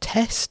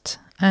test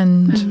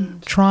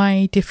and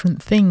try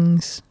different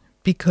things,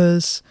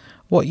 because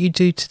what you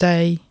do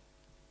today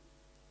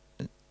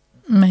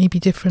may be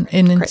different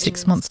in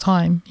 6 months'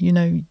 time.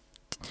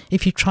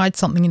 If you tried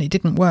something and it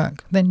didn't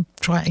work, then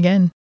try it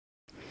again.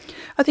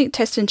 I think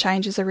test and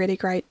change is a really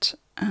great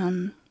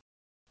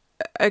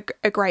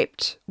a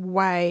great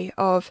way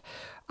of,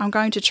 I'm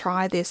going to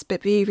try this,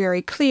 but be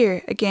very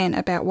clear again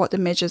about what the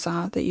measures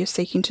are that you're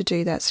seeking to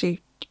do that. So you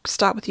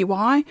start with your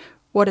why.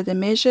 What are the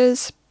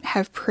measures?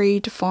 Have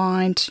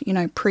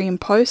predefined, pre and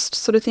post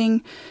sort of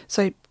thing.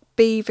 So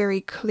be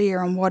very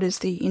clear on what is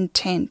the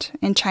intent,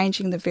 and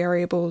changing the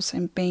variables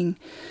and being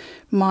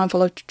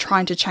mindful of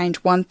trying to change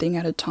one thing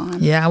at a time.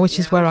 Yeah, which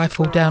is where I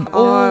fall down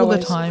all the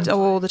time.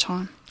 All the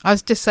time. I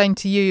was just saying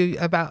to you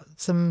about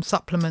some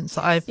supplements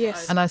that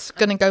and I was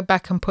going to go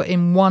back and put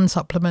in one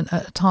supplement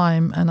at a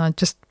time, and I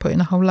just put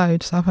in a whole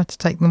load. So I've had to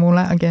take them all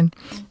out again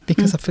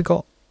because I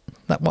forgot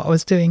what I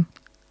was doing.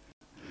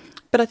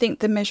 But I think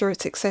the measure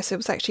of success, it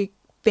was actually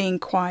being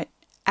quite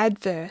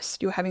adverse.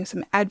 You're having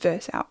some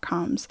adverse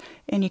outcomes,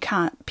 and you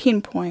can't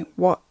pinpoint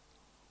what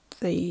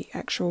the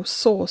actual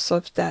source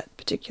of that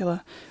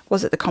particular,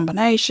 was it the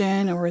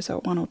combination or is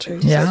it one or two?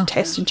 Yeah. So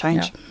test and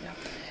change. Yeah.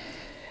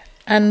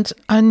 And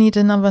I need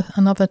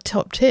another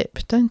top tip,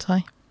 don't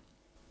I?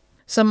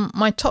 So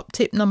my top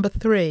tip number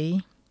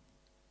 3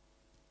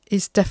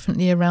 is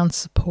definitely around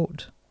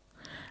support.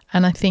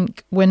 And I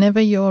think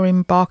whenever you're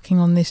embarking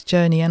on this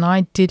journey, and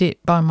I did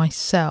it by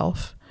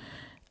myself,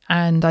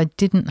 and I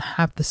didn't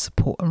have the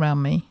support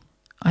around me.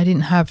 I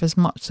didn't have as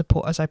much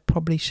support as I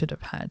probably should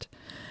have had.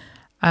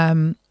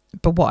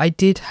 But what I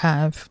did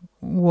have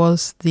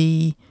was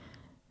the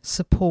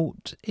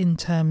support in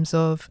terms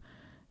of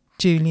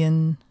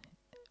Julian.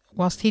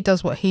 Whilst he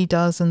does what he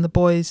does and the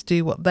boys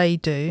do what they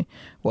do,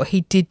 what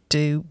he did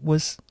do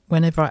was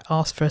whenever I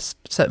asked for a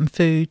certain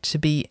food to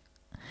be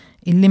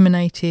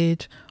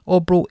eliminated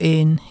or brought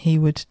in, he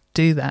would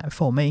do that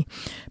for me.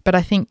 But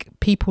I think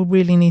people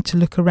really need to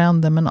look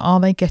around them, and are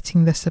they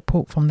getting the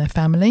support from their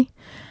family?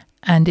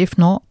 And if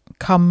not,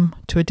 come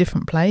to a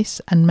different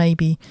place, and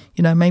maybe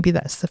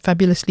that's the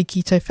Fabulously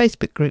Keto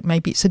Facebook group.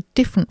 Maybe it's a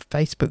different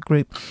Facebook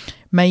group.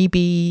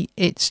 Maybe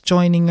it's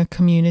joining a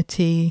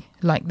community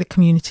like the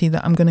community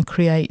that I'm going to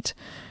create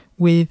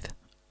with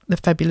the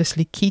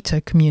Fabulously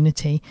Keto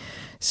community.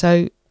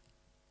 So,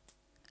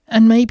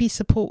 and maybe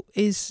support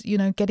is,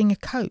 getting a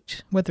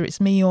coach, whether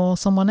it's me or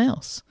someone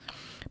else.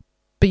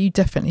 But you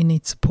definitely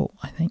need support,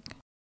 I think.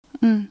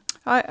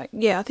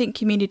 I think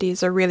community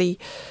is a really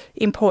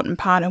important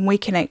part, and we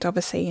connect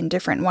obviously in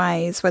different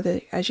ways,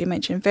 whether, as you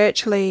mentioned,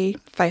 virtually,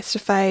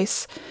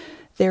 face-to-face.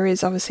 There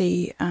is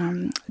obviously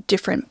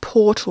different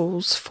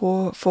portals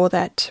for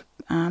that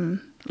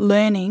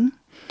learning,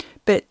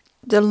 but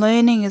the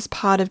learning is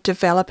part of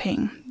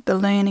developing. The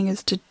learning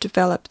is to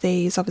develop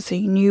these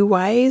obviously new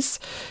ways,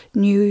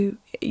 the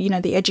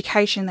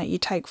education that you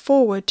take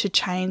forward to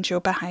change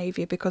your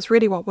behaviour, because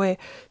really what we're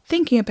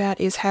thinking about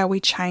is how we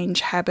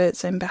change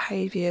habits and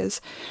behaviours.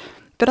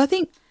 But I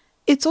think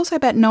it's also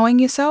about knowing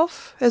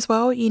yourself as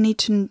well. You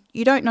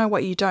don't know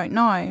what you don't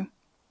know,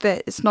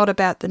 but it's not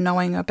about the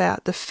knowing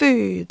about the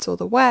foods or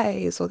the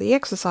ways or the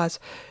exercise,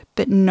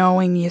 but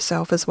knowing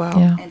yourself as well.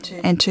 Yeah.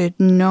 And to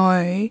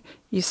know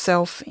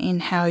yourself in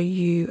how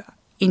you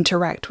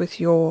interact with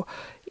your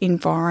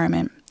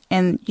environment.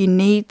 And you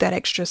need that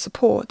extra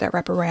support, that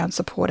wraparound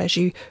support, as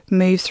you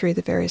move through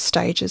the various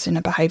stages in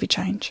a behaviour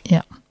change.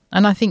 Yeah.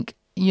 And I think,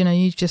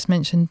 you just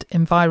mentioned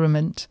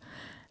environment.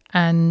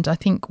 And I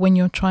think when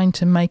you're trying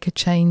to make a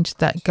change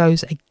that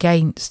goes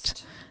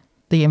against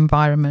the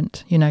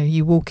environment,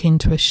 you walk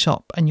into a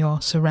shop and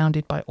you're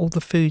surrounded by all the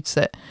foods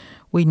that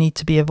we need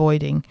to be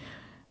avoiding,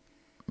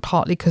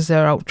 partly because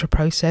they're ultra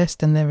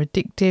processed and they're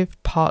addictive,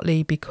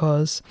 partly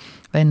because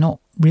they're not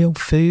real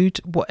food.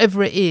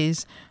 Whatever it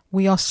is,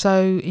 we are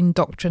so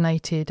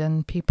indoctrinated,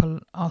 and people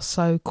are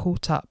so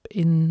caught up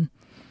in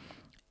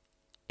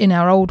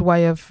our old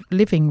way of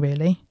living,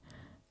 really,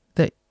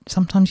 that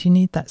sometimes you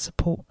need that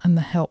support and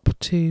the help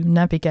to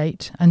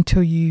navigate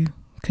until you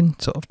can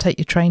sort of take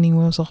your training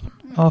wheels off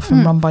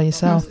and run by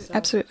yourself.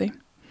 Absolutely.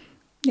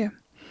 Yeah.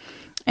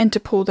 And to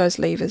pull those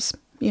levers,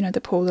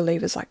 to pull the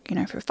levers like,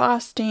 for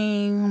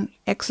fasting,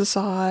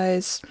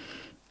 exercise,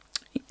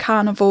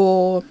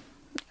 carnivore,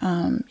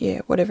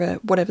 whatever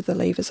the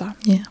levers are.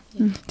 Yeah.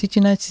 Did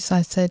you notice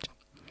I said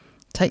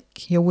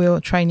take your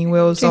training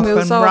wheels off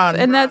and run?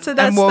 And that was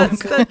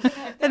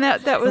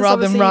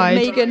rather than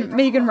ride.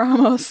 Megan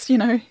Ramos,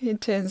 in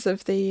terms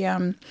of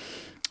the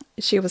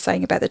she was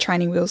saying about the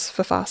training wheels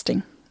for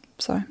fasting.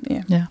 So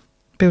yeah,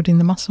 building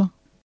the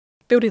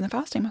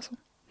fasting muscle.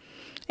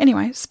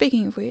 Anyway,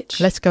 speaking of which,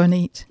 let's go and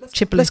eat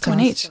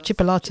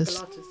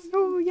chipolatas.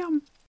 Oh,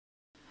 yum.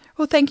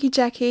 Well, thank you,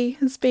 Jackie.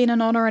 It's been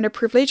an honour and a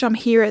privilege. I'm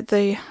here at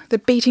the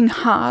beating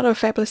heart of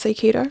Fabulously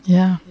Keto.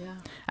 Yeah.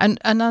 And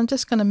I'm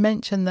just going to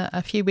mention that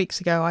a few weeks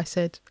ago I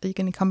said, are you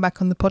going to come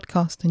back on the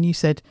podcast? And you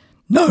said,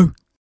 no.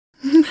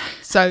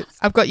 So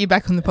I've got you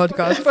back on the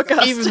podcast,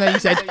 even though you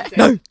said,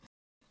 no.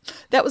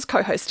 That was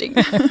co-hosting.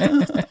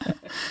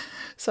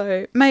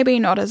 So maybe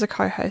not as a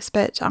co-host,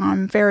 but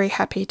I'm very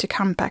happy to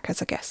come back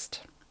as a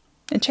guest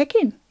and check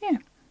in. Yeah.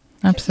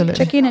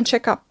 Absolutely. Check in and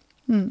check up.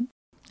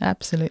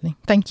 Absolutely.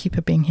 Thank you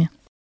for being here.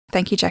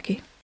 Thank you,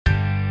 Jackie.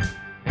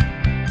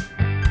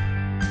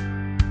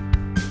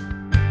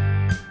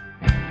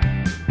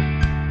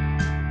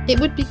 It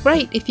would be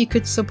great if you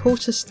could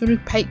support us through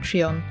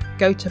Patreon.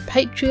 Go to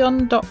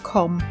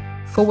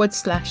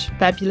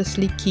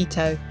patreon.com/fabulously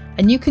keto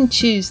and you can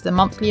choose the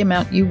monthly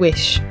amount you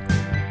wish.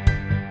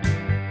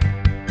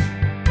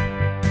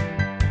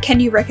 Can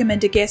you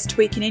recommend a guest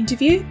we can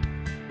interview?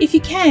 If you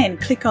can,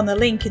 click on the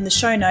link in the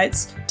show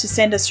notes to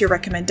send us your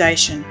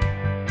recommendation.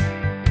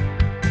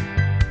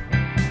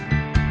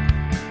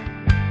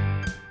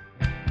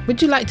 Would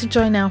you like to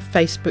join our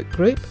Facebook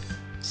group?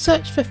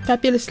 Search for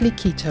Fabulously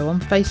Keto on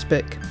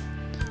Facebook.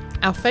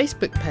 Our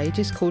Facebook page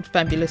is called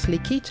Fabulously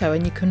Keto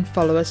and you can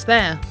follow us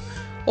there.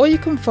 Or you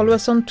can follow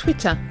us on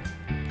Twitter.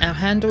 Our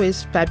handle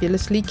is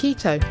Fabulously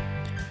Keto.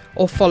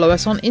 Or follow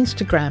us on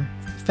Instagram,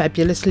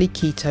 Fabulously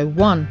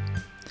Keto1.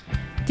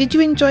 Did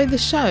you enjoy the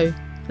show?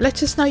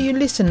 Let us know you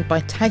listened by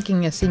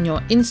tagging us in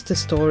your Insta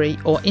story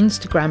or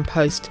Instagram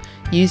post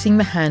using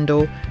the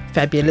handle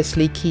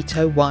Fabulously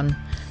Keto1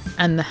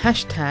 and the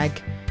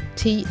hashtag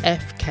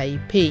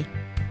TFKP.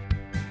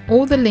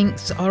 All the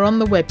links are on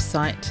the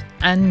website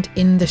and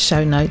in the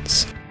show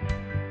notes.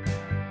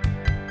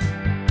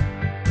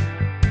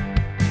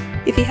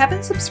 If you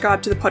haven't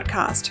subscribed to the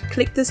podcast,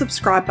 click the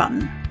subscribe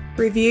button.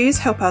 Reviews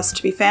help us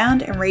to be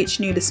found and reach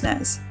new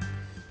listeners.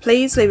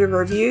 Please leave a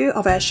review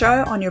of our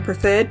show on your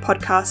preferred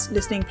podcast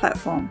listening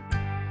platform.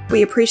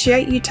 We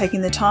appreciate you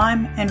taking the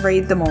time and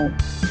read them all.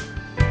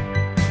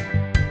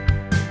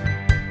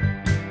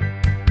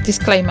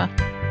 Disclaimer.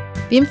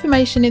 The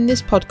information in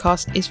this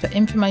podcast is for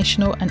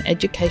informational and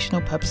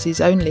educational purposes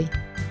only.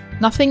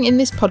 Nothing in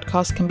this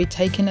podcast can be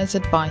taken as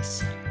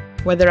advice.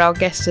 Whether our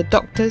guests are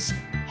doctors,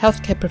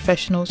 healthcare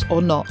professionals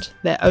or not,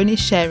 they're only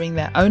sharing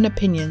their own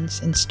opinions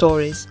and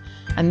stories,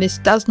 and this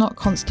does not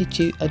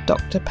constitute a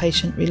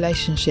doctor-patient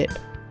relationship.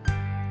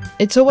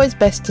 It's always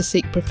best to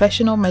seek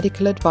professional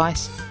medical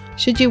advice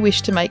should you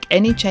wish to make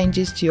any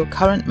changes to your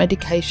current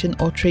medication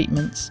or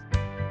treatments.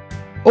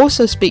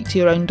 Also speak to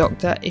your own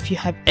doctor if you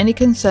have any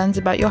concerns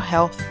about your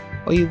health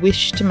or you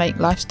wish to make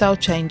lifestyle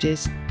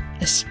changes,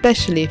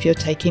 especially if you're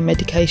taking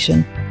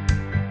medication.